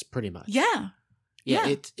heroicness, pretty much. Yeah.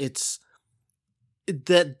 Yeah. It's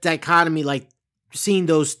the dichotomy, like seeing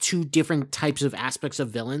those two different types of aspects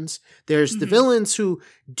of villains. There's the villains who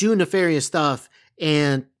do nefarious stuff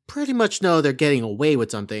and pretty much know they're getting away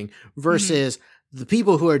with something versus the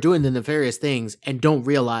people who are doing the nefarious things and don't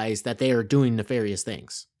realize that they are doing nefarious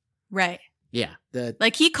things. Right. Yeah.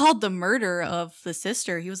 Like he called the murder of the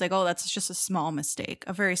sister. He was like, oh, that's just a small mistake,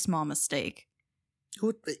 a very small mistake.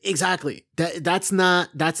 Exactly. That's not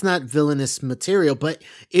villainous material, but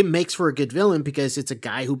it makes for a good villain because it's a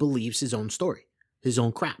guy who believes his own story, his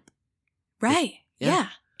own crap. Right. Yeah,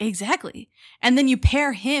 exactly. And then you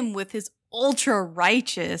pair him with his ultra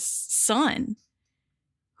righteous son,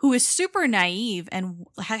 who is super naive and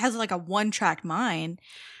has like a one-track mind.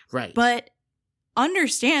 Right. But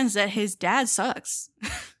understands that his dad sucks.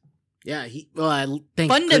 Yeah.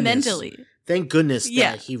 Fundamentally. Thank goodness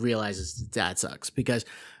that he realizes his dad sucks, because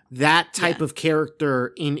that type of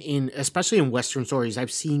character in especially in Western stories,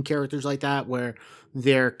 I've seen characters like that where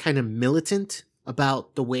they're kind of militant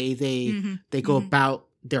about the way they go about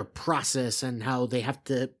their process and how they have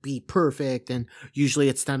to be perfect. And usually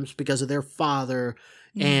it stems because of their father.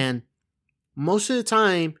 And most of the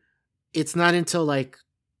time it's not until like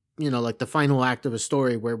the final act of a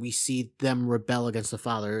story where we see them rebel against the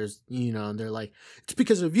father, and they're like, it's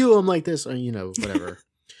because of you I'm like this, or, whatever.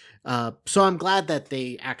 So I'm glad that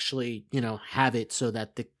they actually, have it so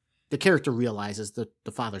that the character realizes that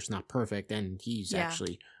the father's not perfect and he's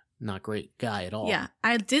actually not great guy at all. Yeah.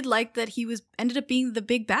 I did like that he ended up being the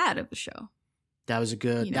big bad of the show. That was a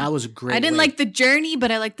great I didn't like the journey,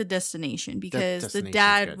 but I liked the destination because the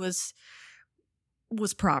dad was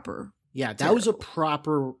proper. Yeah, that was a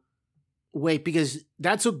proper way, because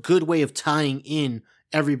that's a good way of tying in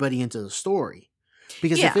everybody into the story.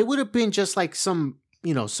 Because if it would have been just like someone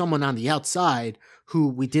on the outside who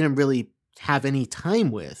we didn't really have any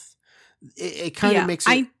time with, it kind of makes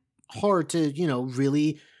it hard to,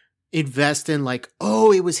 really invest in like,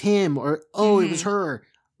 oh, it was him, or oh, it was her.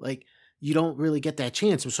 Like, you don't really get that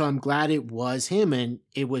chance. So I'm glad it was him, and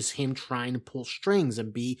it was him trying to pull strings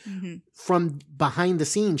and be from behind the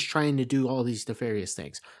scenes trying to do all these nefarious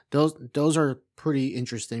things. Those are pretty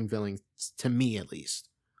interesting villains to me, at least.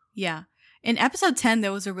 Yeah. In episode 10,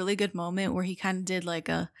 there was a really good moment where he kind of did like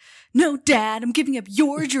a, no, Dad, I'm giving up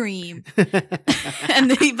your dream. But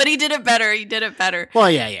he did it better. He did it better. Well,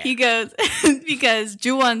 yeah. He goes, because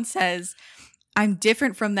Ju-won says, I'm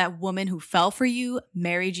different from that woman who fell for you,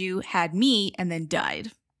 married you, had me, and then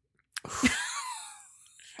died.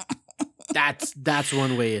 That's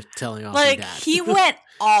one way of telling off like, your dad. He went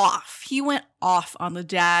off. He went off on the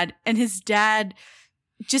dad, and his dad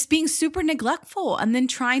just being super neglectful and then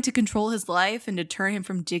trying to control his life and deter him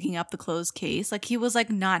from digging up the closed case. Like, he was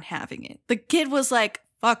like not having it. The kid was like,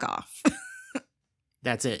 fuck off.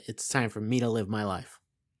 That's it. It's time for me to live my life.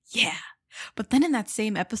 Yeah. But then in that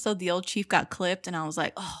same episode, the old chief got clipped, and I was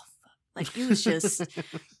like, oh, like it was just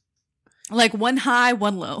like one high,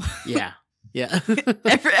 one low. Yeah.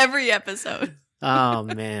 every episode. Oh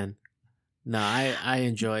man. No, I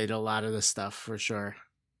enjoyed a lot of the stuff for sure.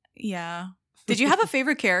 Yeah. Did you have a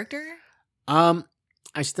favorite character? I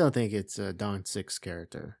still think it's Dong-sik's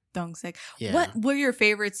character. Dong-sik. Yeah. What were your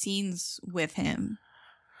favorite scenes with him?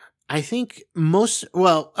 I think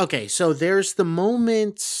okay, so there's the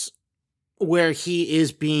moments where he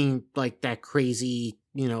is being like that crazy,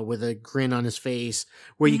 with a grin on his face,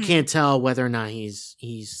 where you can't tell whether or not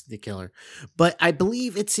he's the killer. But I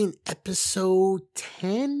believe it's in episode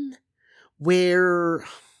 10 where,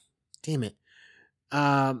 damn it,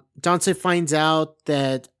 Dong-sik finds out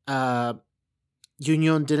that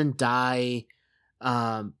Yoon-yeon didn't die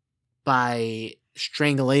by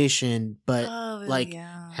strangulation, but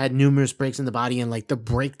had numerous breaks in the body, and like the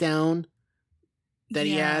breakdown that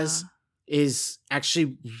he has is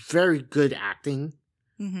actually very good acting.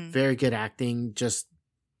 Very good acting, just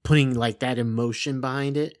putting like that emotion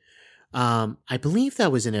behind it. I believe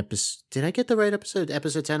that was an episode. Did I get the right episode?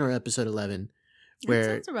 Episode 10 or episode 11? Where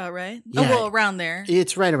that sounds about right. Yeah, around there.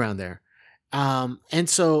 It's right around there. And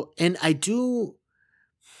I do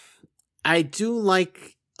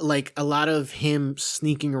like a lot of him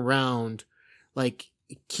sneaking around, like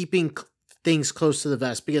keeping things close to the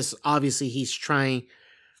vest, because obviously he's trying.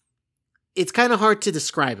 It's kind of hard to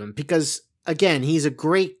describe him because, again, he's a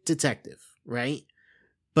great detective, right?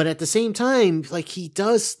 But at the same time, like, he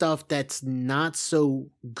does stuff that's not so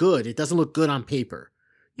good. It doesn't look good on paper,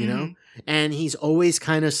 you know? And he's always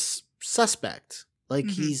kind of suspect. Like,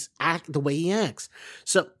 he's the way he acts.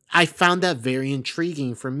 So I found that very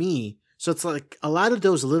intriguing for me. So it's like a lot of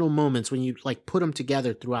those little moments when you like put them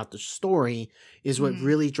together throughout the story is what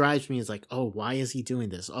really drives me, is like, oh, why is he doing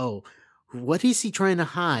this? Oh, what is he trying to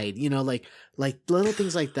hide? Like little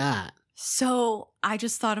things like that. So I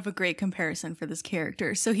just thought of a great comparison for this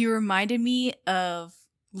character. So he reminded me of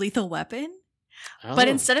Lethal Weapon, but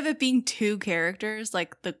instead of it being two characters,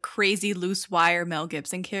 like the crazy loose wire Mel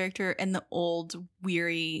Gibson character and the old,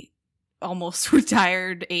 weary, almost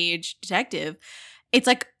retired age detective, it's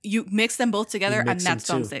like you mix them both together, and that's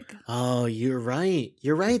Dong-sik. Oh, you're right.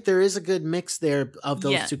 You're right. There is a good mix there of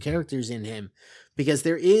those two characters in him. Because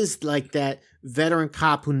there is like that veteran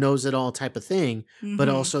cop who knows it all type of thing, but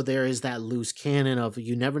also there is that loose cannon of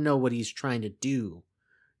you never know what he's trying to do.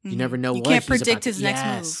 You never know you what can't he's predict about his next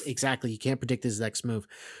move. Exactly. You can't predict his next move.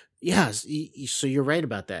 Yes. So you're right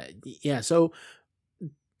about that. Yeah. So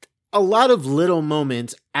a lot of little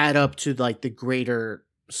moments add up to like the greater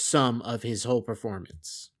sum of his whole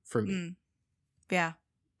performance for me. Yeah,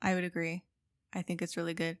 I would agree. I think it's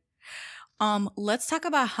really good. Let's talk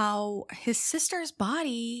about how his sister's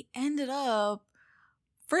body ended up.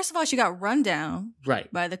 First of all, she got run down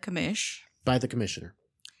by the commish. By the commissioner.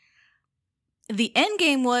 The end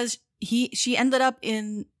game was she ended up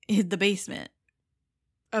in the basement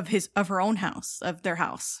of her own house, of their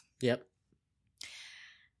house. Yep.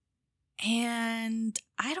 And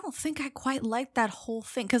I don't think I quite liked that whole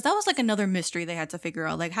thing, because that was like another mystery they had to figure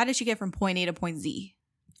out. Like, how did she get from point A to point Z?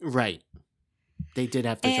 Right. They did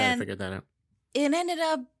have to try to figure that out. It ended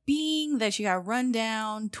up being that she got run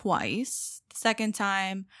down twice. The second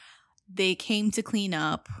time, they came to clean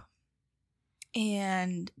up,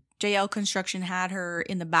 and JL Construction had her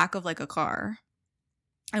in the back of like a car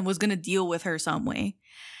and was going to deal with her some way.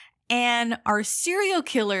 And our serial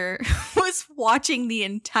killer was watching the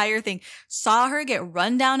entire thing, saw her get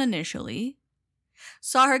run down initially,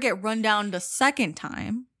 saw her get run down the second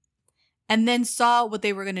time, and then saw what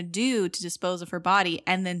they were going to do to dispose of her body,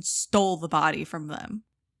 and then stole the body from them.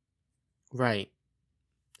 Right.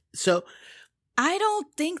 So I don't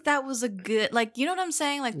think that was a good, like, you know what I'm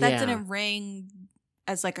saying? Like, that didn't ring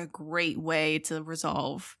as like a great way to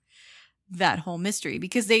resolve that whole mystery,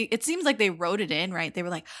 because it seems like they wrote it in, right? They were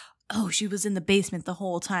like, oh, she was in the basement the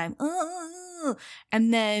whole time.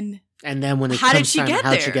 And then when it how did comes she time, get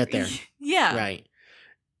how'd there? she get there? Yeah. Right.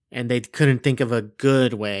 And they couldn't think of a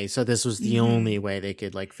good way, so this was the Mhm. only way they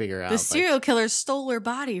could like figure out. The like- serial killer stole her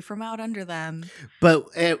body from out under them.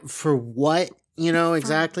 But for what? You know,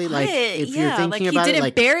 exactly. For Like what? if you're Yeah, thinking like about he it, didn't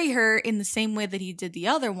like bury her in the same way that he did the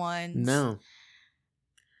other ones. no.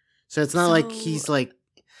 So it's not like So- he's like.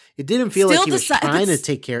 It didn't feel like Still he was deci- trying to but s-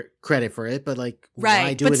 take credit for it, but like, why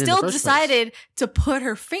Right, do but it in still the first decided to put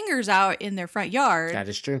her fingers out in their front yard. place? That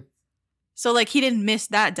is true. So like he didn't miss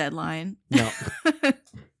that deadline. No,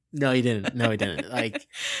 no, he didn't. No, he didn't. Like,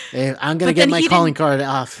 I'm gonna But get then my he calling card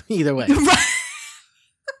off either way. Right.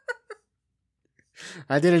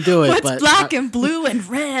 I didn't do it, What's but black and blue and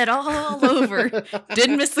red all over.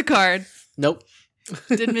 Didn't miss the card. Nope.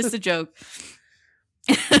 Didn't miss the joke.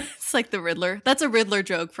 It's like the Riddler. That's a Riddler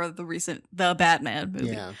joke for the Batman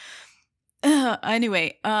movie. Yeah.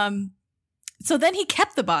 Anyway, so then he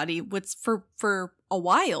kept the body for a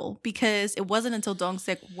while, because it wasn't until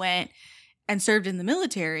Dong-sik went and served in the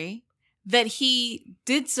military that he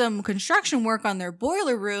did some construction work on their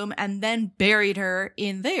boiler room and then buried her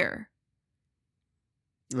in there.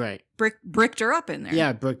 Right. Bricked her up in there.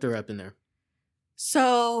 Yeah, bricked her up in there.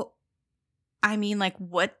 So, I mean, like,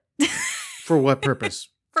 what? For what purpose?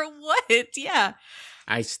 For what? Yeah.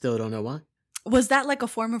 I still don't know why. Was that like a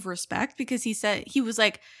form of respect? Because he said he was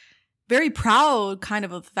like very proud kind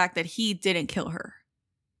of the fact that he didn't kill her.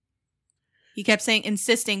 He kept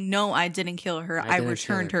insisting, no, I didn't kill her. I didn't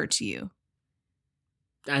returned kill her to you.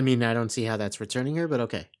 I mean, I don't see how that's returning her, but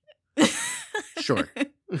okay. Sure.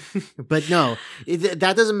 But no,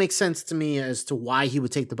 that doesn't make sense to me as to why he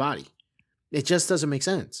would take the body. It just doesn't make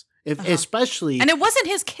sense. Especially, And it wasn't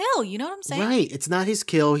his kill. You know what I'm saying? right? It's not his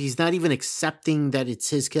kill. He's not even accepting that it's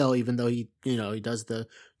his kill, even though he does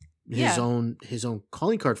his own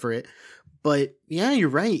calling card for it. But yeah, you're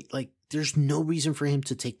right. Like, there's no reason for him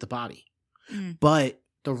to take the body. Mm. But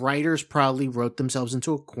the writers probably wrote themselves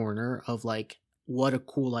into a corner of like, what a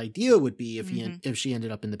cool idea would be if she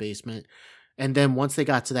ended up in the basement. And then once they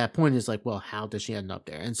got to that point, it's like, well, how does she end up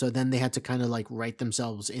there? And so then they had to kind of like write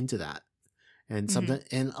themselves into that. And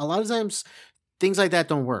and a lot of times things like that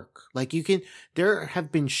don't work. Like there have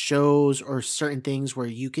been shows or certain things where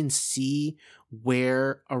you can see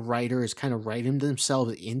where a writer is kind of writing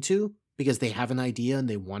themselves into because they have an idea and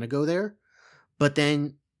they want to go there. But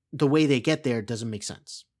then the way they get there doesn't make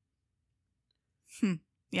sense.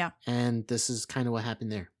 Yeah. And this is kind of what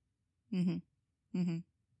happened there. Mm-hmm. Mm-hmm.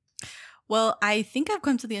 Well, I think I've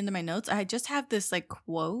come to the end of my notes. I just have this like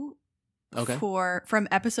quote from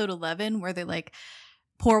episode 11 where they like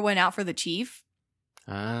pour one out for the chief.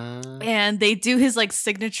 And they do his like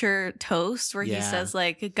signature toast where he says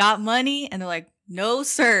like, got money? And they're like, no,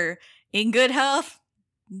 sir. In good health?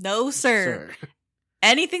 No, sir.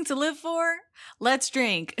 Anything to live for? Let's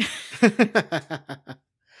drink.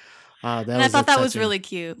 And I thought that was really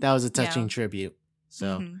cute. That was a touching tribute.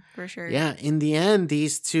 So for sure. Yeah, in the end,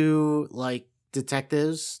 these two like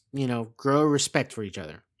detectives, grow respect for each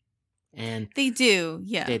other. And they do.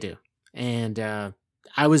 Yeah. They do. And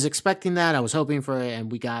I was expecting that. I was hoping for it,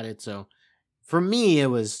 and we got it. So for me, it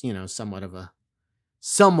was, somewhat of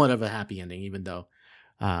a happy ending, even though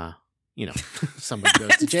somebody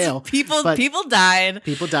goes to jail. People died.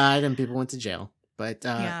 People died and people went to jail. But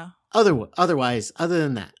otherwise, other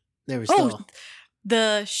than that, there was still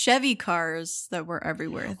the Chevy cars that were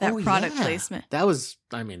everywhere. That product placement. That was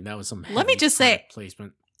some Let me just say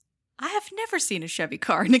placement. I have never seen a Chevy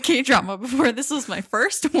car in a K-drama before. This was my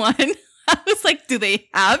first one. I was like, do they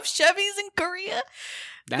have Chevys in Korea?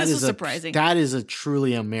 This was surprising. That is a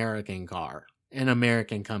truly American car, an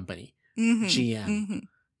American company, GM.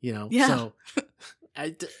 So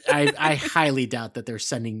I highly doubt that they're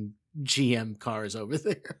sending GM cars over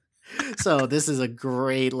there. So this is a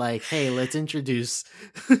great hey, let's introduce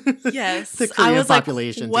the Korean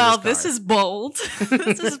population. Well, this is bold.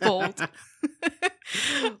 This is bold.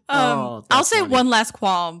 I'll say one last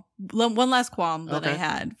qualm that I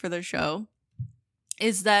had for the show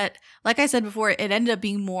is that, like I said before, it ended up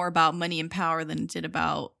being more about money and power than it did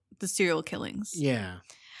about the serial killings. Yeah.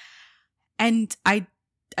 And I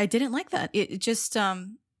didn't like that. It just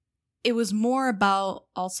it was more about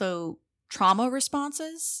also trauma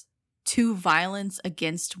responses to violence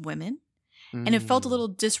against women. And it felt a little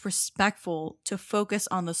disrespectful to focus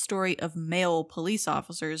on the story of male police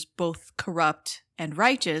officers, both corrupt and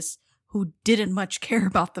righteous, who didn't much care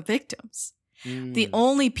about the victims. The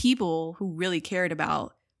only people who really cared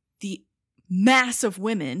about the mass of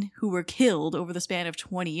women who were killed over the span of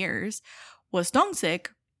 20 years was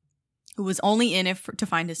Dong-sik who was only in it to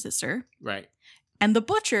find his sister, Right. and the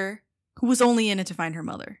butcher, who was only in it to find her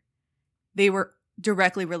mother. They were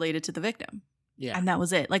directly related to the victim. Yeah. And that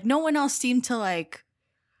was it. Like, no one else seemed to, like,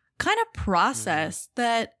 kind of process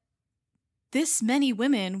that this many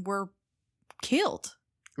women were killed.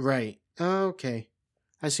 Right. Okay.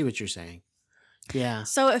 I see what you're saying. Yeah.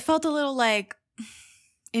 So it felt a little, like,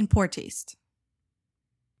 in poor taste.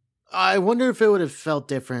 I wonder if it would have felt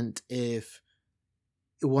different if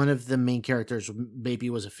one of the main characters maybe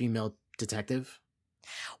was a female detective.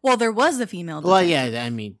 Well, there was the female Well, detective. yeah, I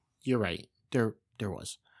mean, you're right. There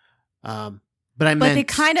was. But I meant... But they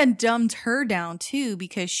kind of dumbed her down, too,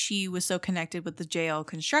 because she was so connected with the JL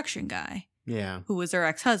construction guy. Yeah. Who was her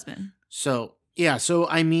ex-husband. So, yeah. So,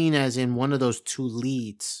 I mean, as in one of those two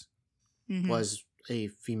leads Mm-hmm. was a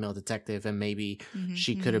female detective, and maybe Mm-hmm.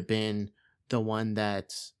 she could have been the one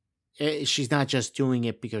that... She's not just doing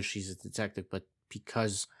it because she's a detective, but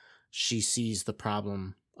because she sees the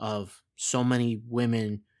problem of so many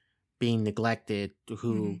women being neglected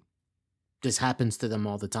who this happens to them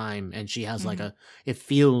all the time. And she has like it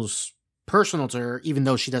feels personal to her, even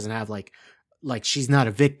though she doesn't have like she's not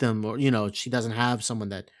a victim, or, you know, she doesn't have someone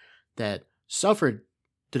that suffered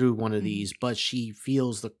through one of these, but she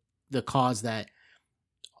feels the cause that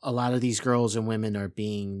a lot of these girls and women are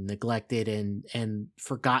being neglected and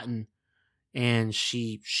forgotten, and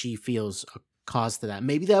she feels a cause to that.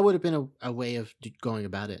 Maybe that would have been a way of going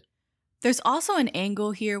about it. There's also an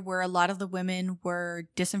angle here where a lot of the women were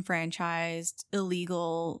disenfranchised,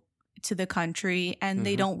 illegal to the country, and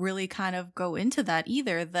they don't really kind of go into that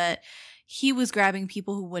either, that he was grabbing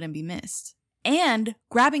people who wouldn't be missed and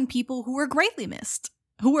grabbing people who were greatly missed,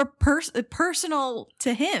 who were personal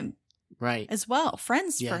to him. Right. As well,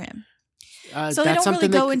 friends for him. So they don't really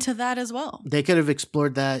go into that as well. They could have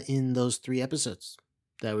explored that in those 3 episodes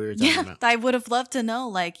that we were talking about. I would have loved to know,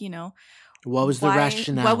 like, you know, what was the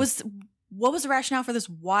rationale? What was the rationale for this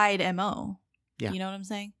wide MO? Yeah. You know what I'm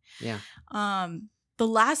saying? Yeah. The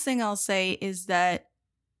last thing I'll say is that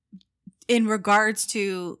in regards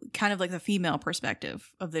to kind of like the female perspective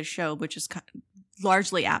of this show, which is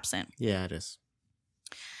largely absent. Yeah, it is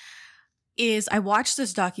I watched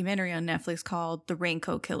this documentary on Netflix called The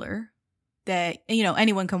Raincoat Killer that, you know,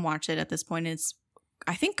 anyone can watch it at this point. It's,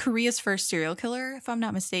 I think, Korea's first serial killer, if I'm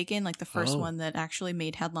not mistaken, like the first one that actually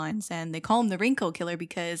made headlines. And they call him the Raincoat Killer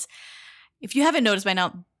because if you haven't noticed by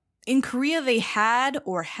now, in Korea, they had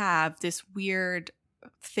or have this weird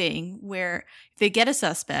thing where if they get a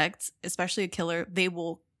suspect, especially a killer, they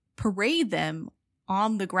will parade them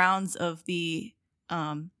on the grounds of the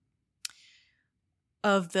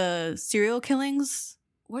serial killings.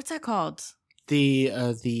 What's that called? The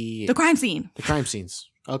crime scene. The crime scenes.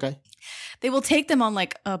 Okay. They will take them on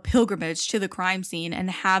like a pilgrimage to the crime scene and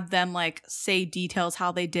have them like say details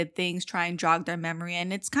how they did things, try and jog their memory.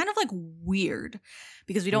 And it's kind of like weird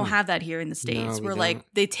because we don't have that here in the States where like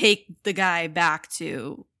they take the guy back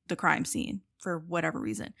to the crime scene for whatever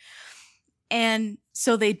reason. And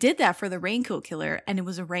so they did that for the Raincoat Killer, and it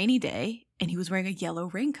was a rainy day and he was wearing a yellow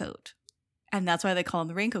raincoat. And that's why they call him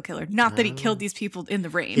the Raincoat Killer. Not that he killed these people in the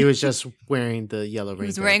rain. He was just wearing the yellow raincoat. He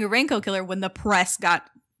was wearing a Raincoat Killer when the press got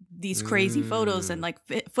these crazy photos and like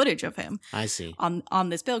footage of him. I see. On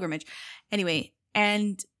this pilgrimage. Anyway,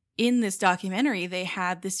 and in this documentary, they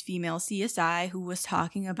had this female CSI who was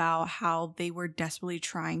talking about how they were desperately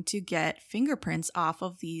trying to get fingerprints off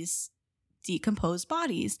of these decomposed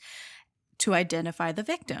bodies to identify the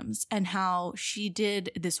victims, and how she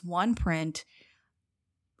did this one print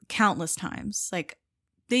countless times. Like,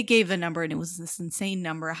 they gave the number and it was this insane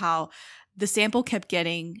number, how the sample kept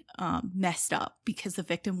getting messed up because the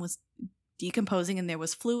victim was decomposing and there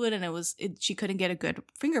was fluid and she couldn't get a good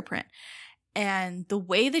fingerprint. And the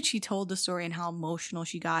way that she told the story and how emotional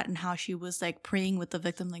she got and how she was like praying with the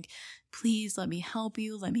victim, like, please let me help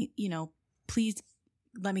you. Let me, please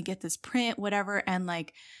let me get this print, whatever. And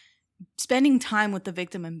like spending time with the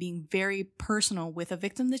victim and being very personal with a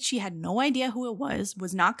victim that she had no idea who it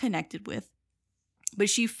was not connected with, but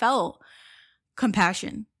she felt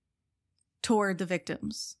compassion toward the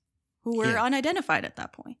victims who were unidentified at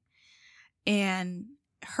that point. And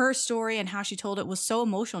her story and how she told it was so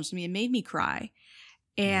emotional to me. It made me cry.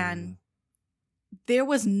 And there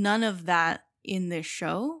was none of that in this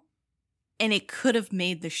show. And it could have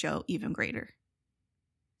made the show even greater.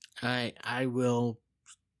 I will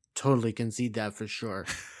totally concede that for sure.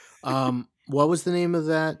 What was the name of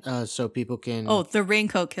that? So people can... Oh, The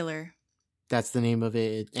Raincoat Killer. That's the name of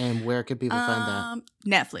it. And where can people find that?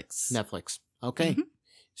 Netflix. Okay. Mm-hmm.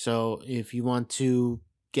 So if you want to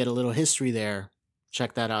get a little history there,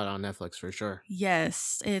 check that out on Netflix for sure.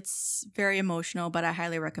 Yes, it's very emotional, but I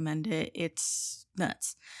highly recommend it. It's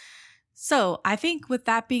nuts. So I think with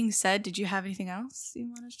that being said, did you have anything else you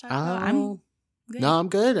wanted to talk about? I'm good. No, I'm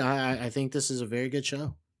good. I think this is a very good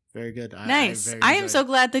show. Very good. Nice. I am so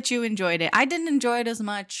glad that you enjoyed it. I didn't enjoy it as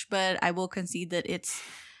much, but I will concede that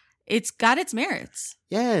it's got its merits.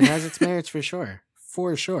 Yeah, it has its merits for sure.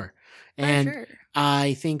 For sure. And For sure.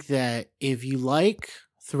 I think that if you like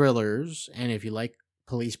thrillers and if you like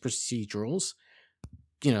police procedurals,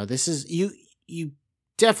 this is you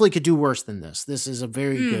definitely could do worse than this. This is a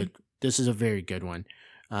very good one.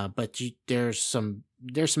 But there's some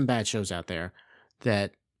bad shows out there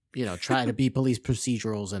that try to be police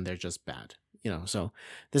procedurals and they're just bad. So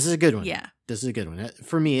this is a good one. Yeah. This is a good one.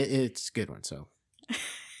 For me, it's a good one. So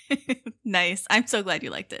nice. I'm so glad you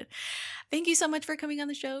liked it. Thank you so much for coming on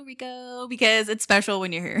the show, Rico, because it's special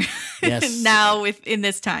when you're here. Yes. Now in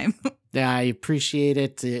this time. Yeah, I appreciate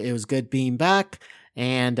it. It was good being back,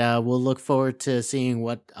 and we'll look forward to seeing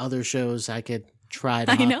what other shows I could try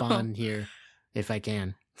to hop on here if I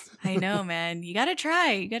can. I know, man. You got to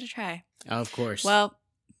try. Of course. Well,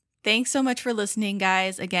 thanks so much for listening,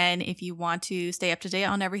 guys. Again, if you want to stay up to date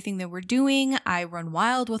on everything that we're doing, I run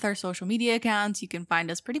wild with our social media accounts. You can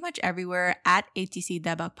find us pretty much everywhere at ATC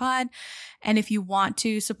Debug Pod. And if you want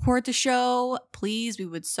to support the show, please, we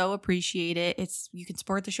would so appreciate it. You can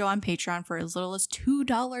support the show on Patreon for as little as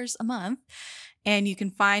 $2 a month. And you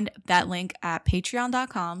can find that link at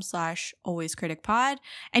patreon.com/alwayscriticpod.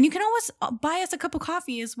 And you can always buy us a cup of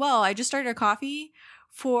coffee as well. I just started a coffee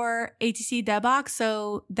for ATC Debug,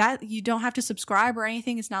 so that you don't have to subscribe or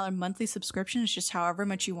anything. It's not a monthly subscription. It's just however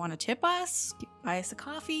much you want to tip us. Buy us a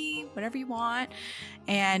coffee, whatever you want.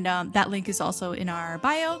 And that link is also in our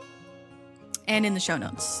bio and in the show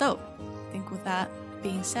notes. So I think with that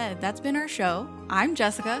being said, that's been our show. I'm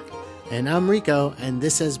Jessica. And I'm Rico, and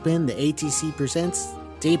this has been the ATC Presents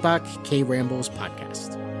Daebak K-Rambles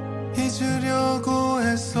podcast. 잊으려고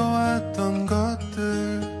애써왔던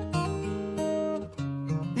것들,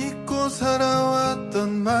 잊고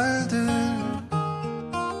살아왔던 말들,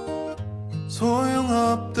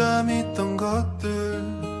 소용없다 믿던 것들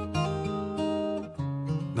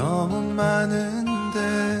너무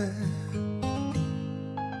많은데